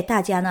所以大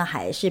家呢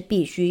还是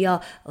必须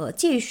要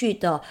继续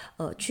的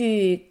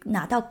去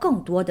拿到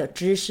更多的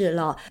知识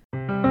了。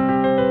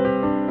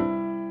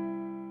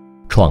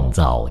创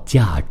造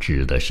价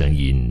值的声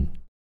音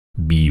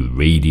Be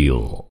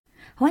Radio，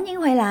 欢迎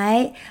回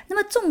来。那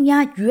么重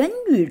压元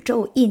宇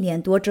宙1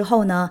年多之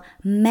后呢，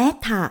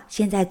 Meta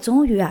现在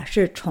终于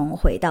是重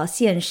回到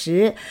现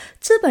实，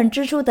资本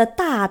支出的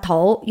大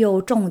头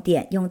又重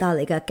点用到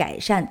了一个改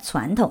善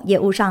传统业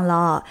务上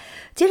了。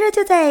其实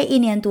就在1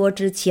年多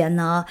之前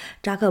呢，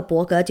扎克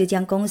伯格就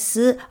将公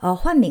司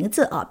换名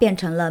字变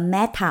成了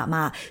Meta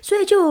嘛，所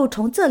以就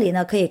从这里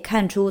呢可以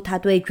看出他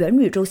对元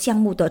宇宙项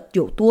目的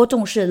有多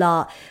重视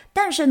了。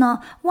但是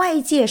呢，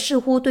外界似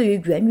乎对于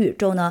元宇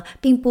宙呢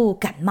并不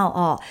感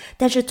冒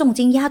但是重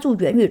金押注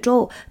元宇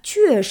宙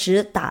确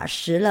实打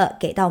实了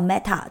给到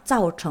Meta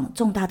造成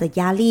重大的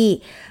压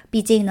力。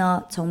毕竟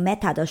呢，从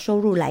Meta 的收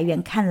入来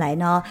源看来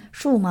呢，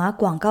数码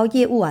广告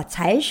业务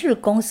才是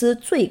公司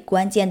最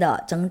关键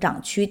的增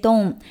长驱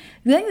动。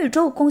元宇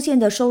宙贡献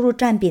的收入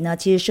占比呢，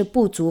其实是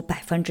不足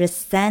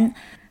 3%。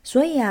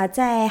所以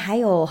在还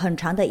有很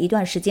长的一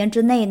段时间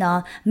之内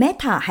呢，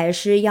 Meta 还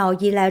是要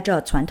依赖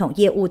着传统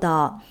业务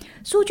的。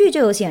数据就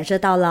有显示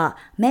到了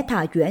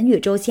Meta 元宇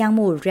宙项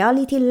目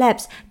Reality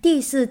Labs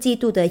第4季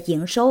度的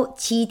营收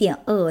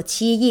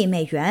 7.27 亿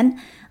美元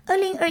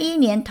，2021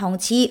年同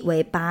期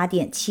为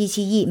 8.77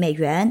 亿美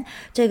元，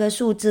这个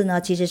数字呢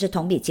其实是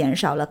同比减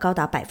少了高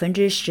达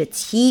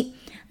 17%。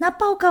那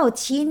报告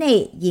期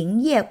内营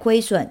业亏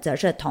损则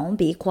是同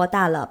比扩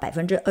大了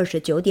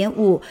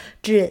 29.5%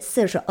 至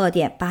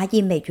 42.8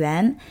 亿美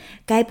元。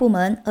该部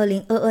门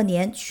2022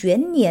年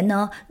全年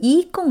呢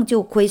一共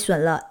就亏损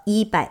了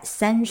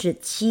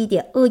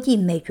 137.2 亿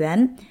美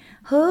元，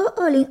和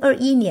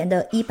2021年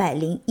的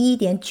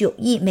 101.9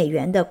 亿美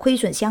元的亏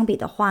损相比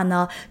的话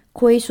呢，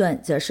亏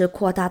损则是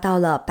扩大到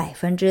了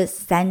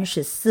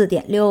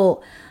 34.6%。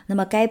 那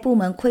么该部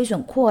门亏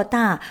损扩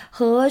大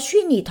和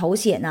虚拟头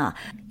显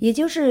也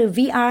就是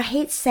VR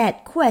headset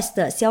Quest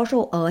的销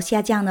售额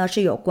下降呢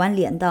是有关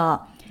联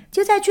的。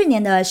就在去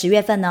年的10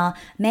月份呢，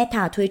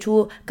 Meta 推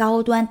出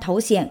高端头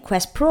显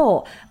Quest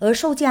Pro， 而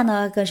售价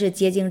呢更是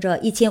接近着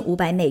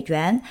1500美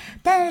元。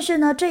但是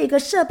呢，这个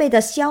设备的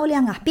销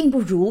量并不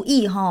如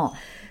意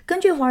根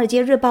据华尔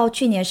街日报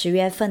去年10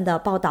月份的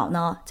报道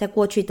呢，在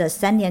过去的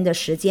3年的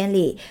时间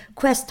里，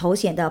 Quest 头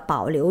显的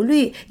保留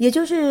率，也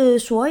就是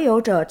所有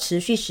者持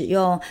续使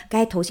用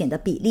该头显的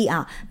比例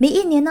每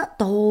一年呢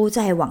都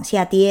在往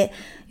下跌。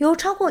有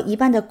超过一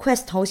半的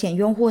Quest 头显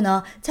用户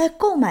呢，在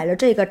购买了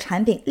这个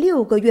产品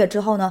6个月之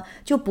后呢，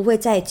就不会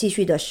再继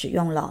续的使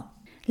用了。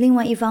另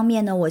外一方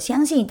面呢，我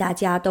相信大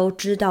家都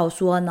知道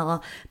说呢，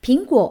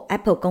苹果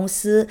Apple 公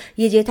司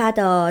以及它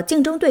的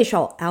竞争对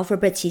手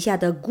Alphabet 旗下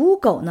的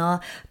Google 呢，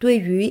对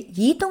于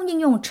移动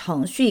应用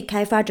程序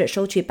开发者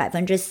收取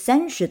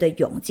 30% 的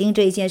佣金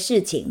这一件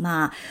事情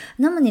嘛。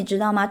那么你知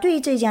道吗？对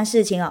于这件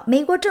事情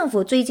美国政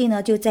府最近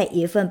呢就在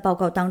一份报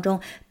告当中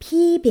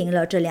批评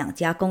了这2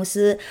家公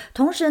司，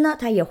同时呢，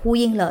它也呼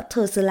应了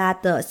特斯拉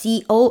的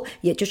CEO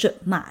也就是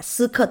马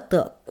斯克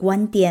的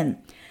观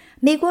点。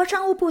美国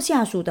商务部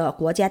下属的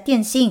国家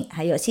电信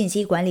还有信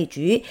息管理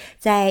局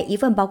在一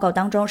份报告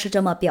当中是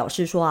这么表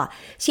示说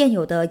现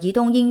有的移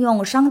动应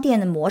用商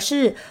店模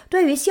式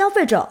对于消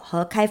费者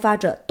和开发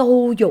者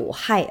都有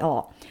害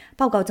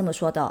报告这么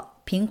说的。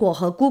苹果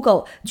和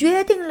Google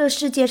决定了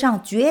世界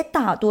上绝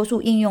大多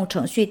数应用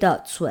程序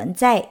的存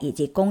在以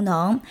及功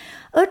能，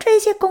而这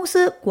些公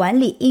司管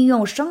理应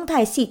用生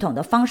态系统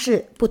的方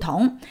式不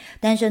同，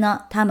但是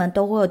呢，他们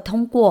都会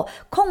通过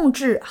控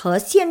制和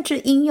限制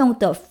应用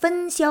的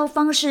分销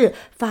方式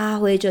发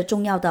挥着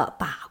重要的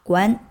把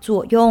关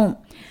作用。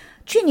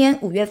去年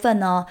5月份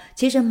呢，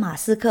其实马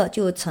斯克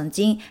就曾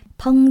经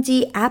抨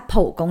击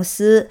Apple 公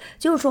司，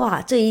就是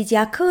说这一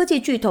家科技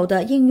巨头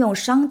的应用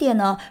商店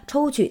呢，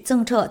抽取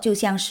政策就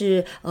像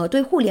是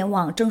对互联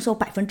网征收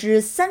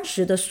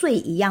 30% 的税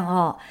一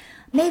样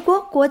美国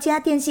国家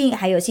电信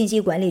还有信息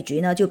管理局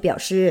呢就表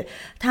示，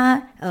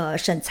他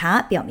审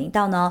查表明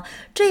到呢，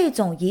这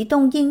种移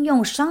动应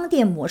用商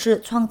店模式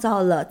创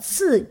造了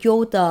次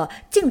优的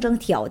竞争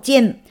条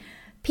件。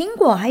苹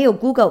果还有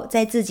Google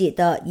在自己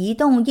的移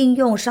动应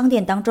用商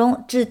店当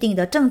中制定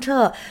的政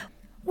策，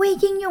为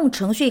应用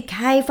程序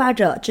开发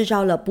者制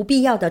造了不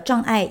必要的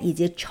障碍以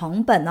及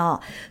成本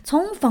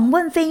从访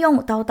问费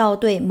用到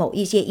对某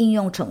一些应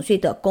用程序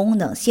的功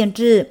能限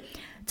制。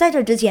在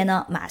这之前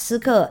呢，马斯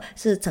克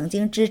是曾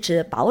经支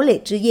持堡垒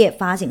之夜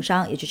发行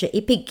商，也就是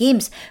Epic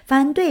Games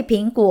反对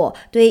苹果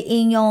对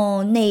应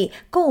用内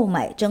购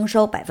买征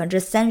收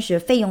 30%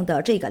 费用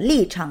的这个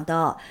立场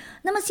的。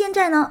那么现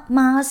在呢，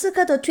马斯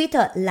克的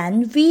Twitter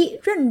蓝 V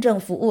认证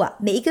服务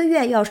每一个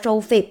月要收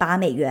费8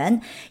美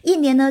元，一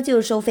年呢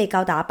就收费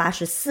高达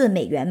84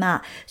美元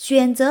嘛。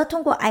选择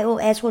通过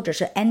iOS 或者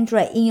是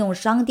Android 应用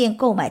商店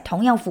购买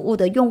同样服务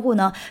的用户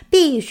呢，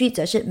必须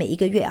则是每一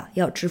个月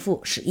要支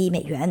付11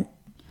美元。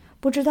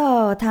不知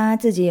道他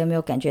自己有没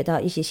有感觉到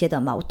一些的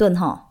矛盾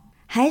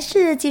还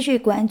是继续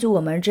关注我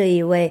们这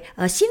一位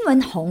新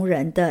闻红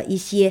人的一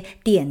些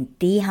点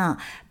滴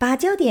把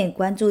焦点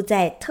关注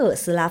在特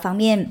斯拉方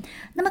面。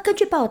那么根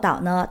据报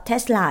道呢，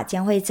 Tesla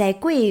将会在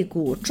硅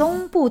谷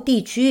中部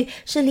地区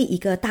设立一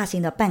个大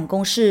型的办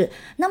公室。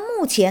那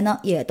目前呢，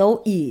也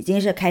都已经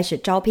是开始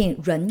招聘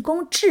人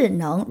工智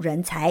能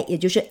人才，也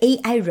就是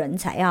AI 人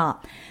才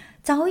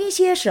早一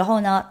些时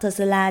候呢，特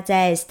斯拉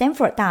在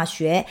Stanford 大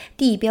学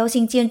地标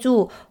性建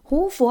筑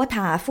胡佛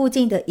塔附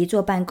近的一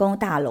座办公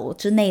大楼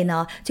之内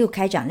呢，就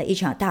开展了一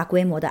场大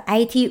规模的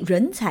IT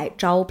人才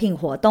招聘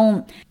活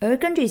动。而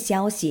根据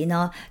消息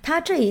呢，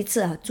他这一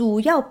次主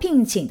要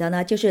聘请的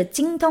呢，就是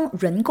精通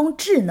人工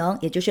智能，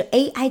也就是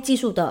AI 技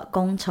术的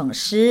工程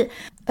师。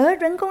而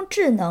人工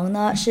智能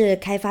呢，是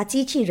开发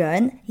机器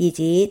人以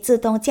及自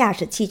动驾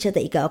驶汽车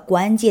的一个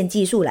关键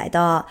技术来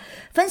的。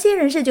分析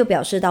人士就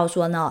表示到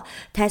说呢，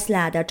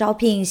 Tesla 的招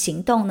聘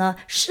行动呢，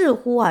似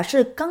乎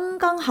是刚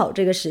刚好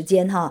这个时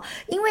间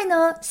因为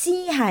呢，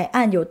西海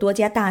岸有多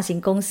家大型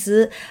公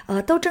司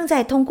都正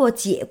在通过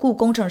解雇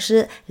工程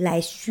师来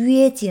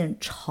削减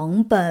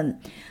成本。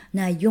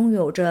那拥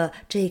有着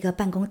这个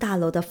办公大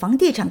楼的房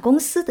地产公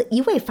司的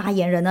一位发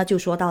言人呢，就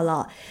说到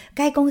了，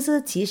该公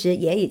司其实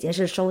也已经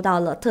是收到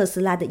了特斯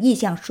拉的意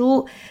向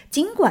书，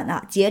尽管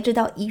截止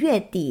到1月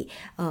底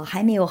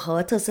还没有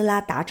和特斯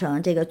拉达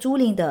成这个租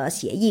赁的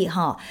协议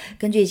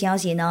根据消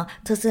息呢，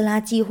特斯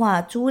拉计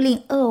划租赁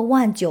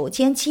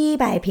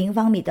29700平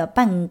方米的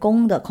办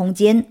公的空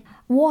间。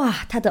哇，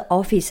他的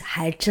office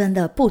还真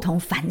的不同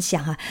凡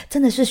响真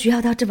的是需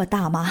要到这么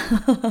大吗？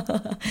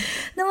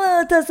那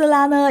么特斯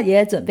拉呢，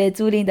也准备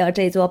租赁的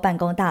这座办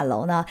公大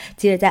楼呢，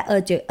其实在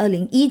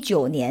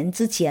2019年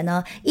之前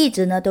呢，一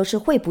直呢都是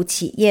惠普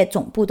企业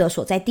总部的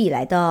所在地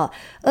来的。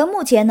而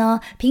目前呢，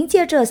凭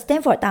借着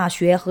Stanford 大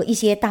学和一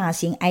些大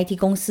型 IT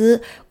公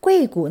司，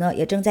硅谷呢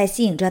也正在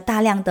吸引着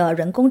大量的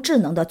人工智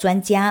能的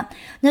专家。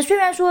那虽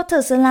然说特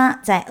斯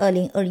拉在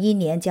2021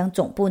年将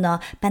总部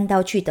呢搬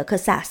到去德克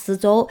萨斯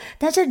州，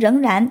但是仍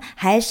然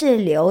还是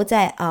留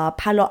在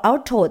Palo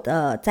Alto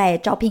的，在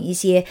招聘一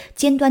些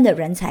尖端的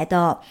人才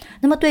的。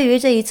那么对于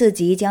这一次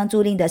即将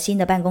租赁的新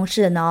的办公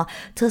室呢，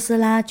特斯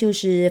拉就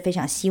是非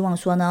常希望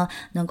说呢，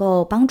能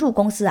够帮助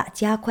公司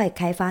加快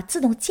开发自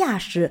动驾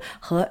驶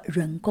和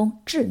人工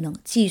智能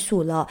技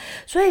术了。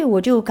所以我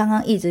就刚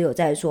刚一直有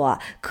在说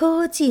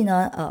科技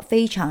呢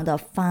非常的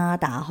发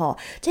达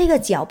这个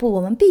脚步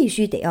我们必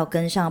须得要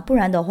跟上，不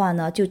然的话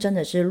呢，就真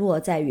的是落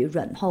在于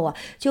软后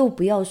就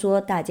不要说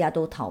大家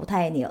都淘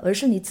汰你，而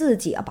是你自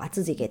己把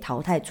自己给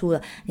淘汰出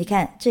了。你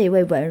看这一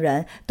位文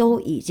人都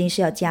已经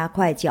是要加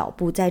快脚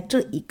步，在这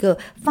一个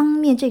方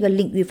面，这个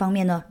领域方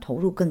面呢，投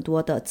入更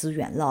多的资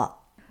源了。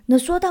那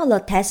说到了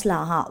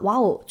Tesla 哇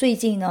最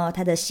近呢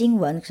它的新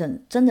闻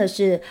真的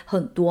是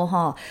很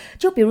多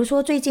就比如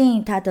说最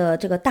近它的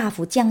这个大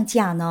幅降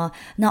价呢，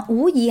那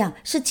无疑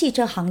是汽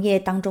车行业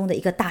当中的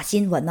一个大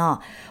新闻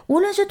无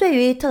论是对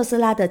于特斯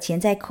拉的潜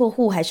在客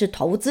户还是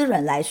投资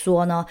人来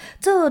说呢，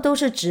这都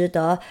是值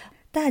得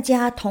大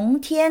家同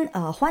天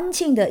欢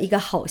庆的一个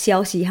好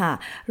消息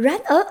然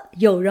而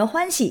有人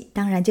欢喜，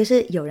当然就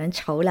是有人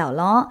愁了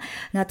咯。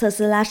那特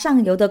斯拉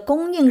上游的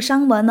供应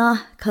商们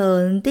呢，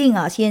肯定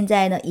现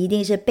在呢一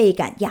定是倍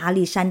感压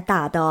力山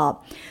大的。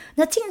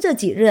那近这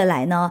几日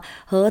来呢，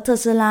和特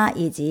斯拉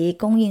以及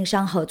供应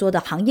商合作的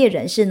行业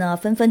人士呢，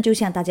纷纷就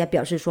向大家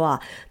表示说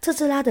特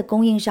斯拉的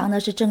供应商呢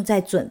是正在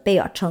准备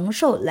承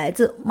受来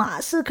自马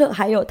斯克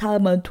还有他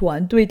们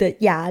团队的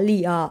压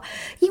力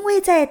因为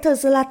在特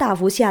斯拉大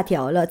幅下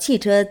调了汽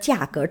车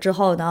价格之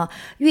后呢，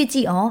预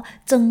计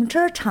整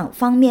车厂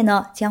方面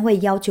呢将会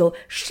要求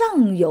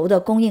上游的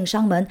供应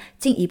商们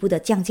进一步的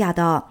降价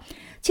的。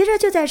其实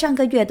就在上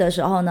个月的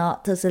时候呢，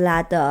特斯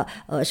拉的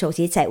首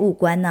席财务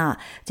官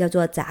叫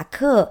做扎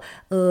克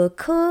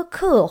科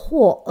克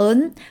霍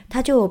恩，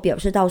他就表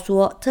示到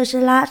说，特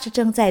斯拉是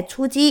正在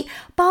出击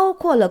包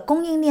括了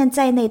供应链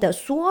在内的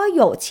所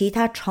有其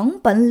他成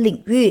本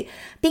领域，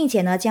并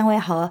且呢将会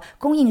和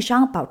供应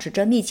商保持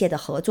着密切的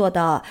合作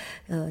的。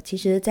其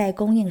实在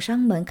供应商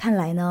们看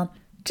来呢，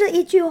这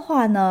一句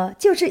话呢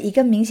就是一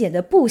个明显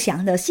的不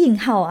祥的信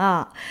号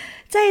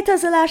在特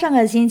斯拉上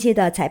个星期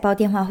的财报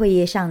电话会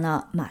议上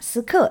呢，马斯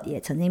克也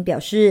曾经表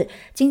示，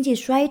经济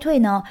衰退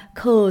呢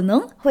可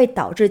能会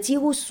导致几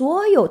乎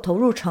所有投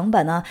入成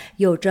本呢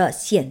有着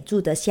显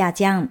著的下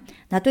降。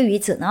那对于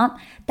此呢，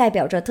代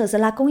表着特斯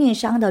拉供应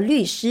商的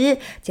律师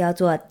叫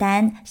做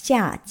丹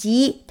夏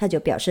基，他就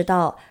表示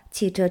到，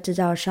汽车制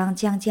造商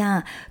降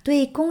价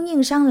对供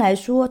应商来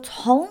说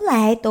从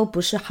来都不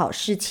是好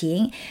事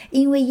情，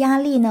因为压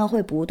力呢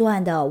会不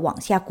断的往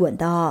下滚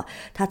的。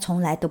他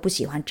从来都不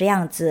喜欢这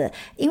样子，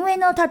因为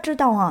呢他知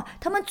道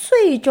他们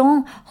最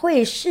终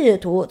会试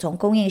图从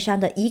供应商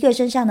的一个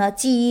身上呢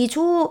挤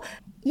出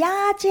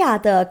压价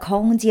的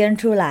空间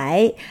出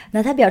来。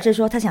那他表示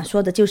说，他想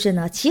说的就是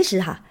呢，其实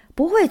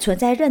不会存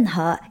在任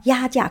何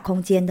压价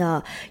空间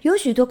的。有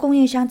许多供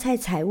应商在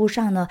财务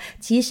上呢，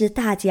其实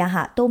大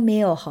家都没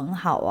有很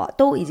好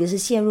都已经是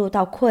陷入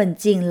到困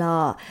境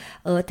了。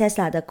而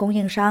Tesla 的供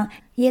应商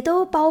也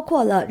都包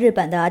括了日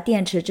本的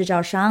电池制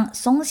造商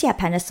松下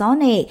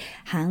Panasonic、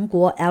韩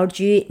国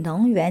LG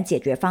能源解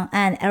决方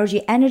案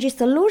LG Energy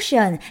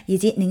Solution， 以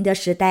及宁德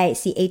时代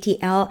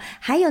CATL，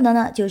 还有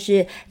呢就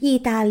是意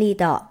大利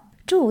的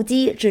主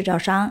机制造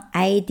商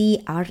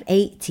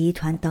IDRA 集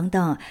团等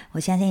等。我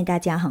相信大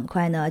家很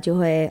快呢就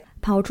会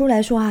跑出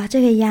来说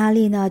这个压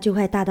力呢就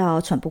会大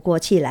到喘不过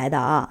气来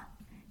的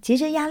其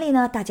实压力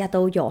呢大家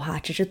都有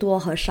只是多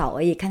和少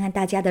而已，看看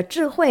大家的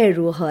智慧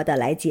如何的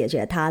来解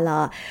决它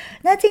了。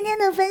那今天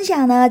的分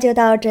享呢就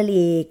到这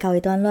里告一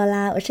段落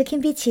啦，我是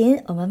Kim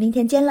琴，我们明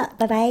天见了，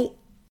拜拜。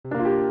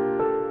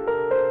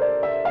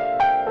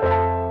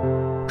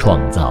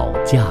创造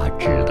价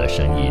值的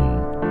声音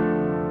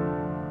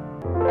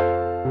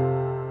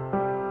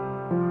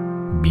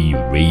，Be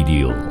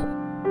Radio。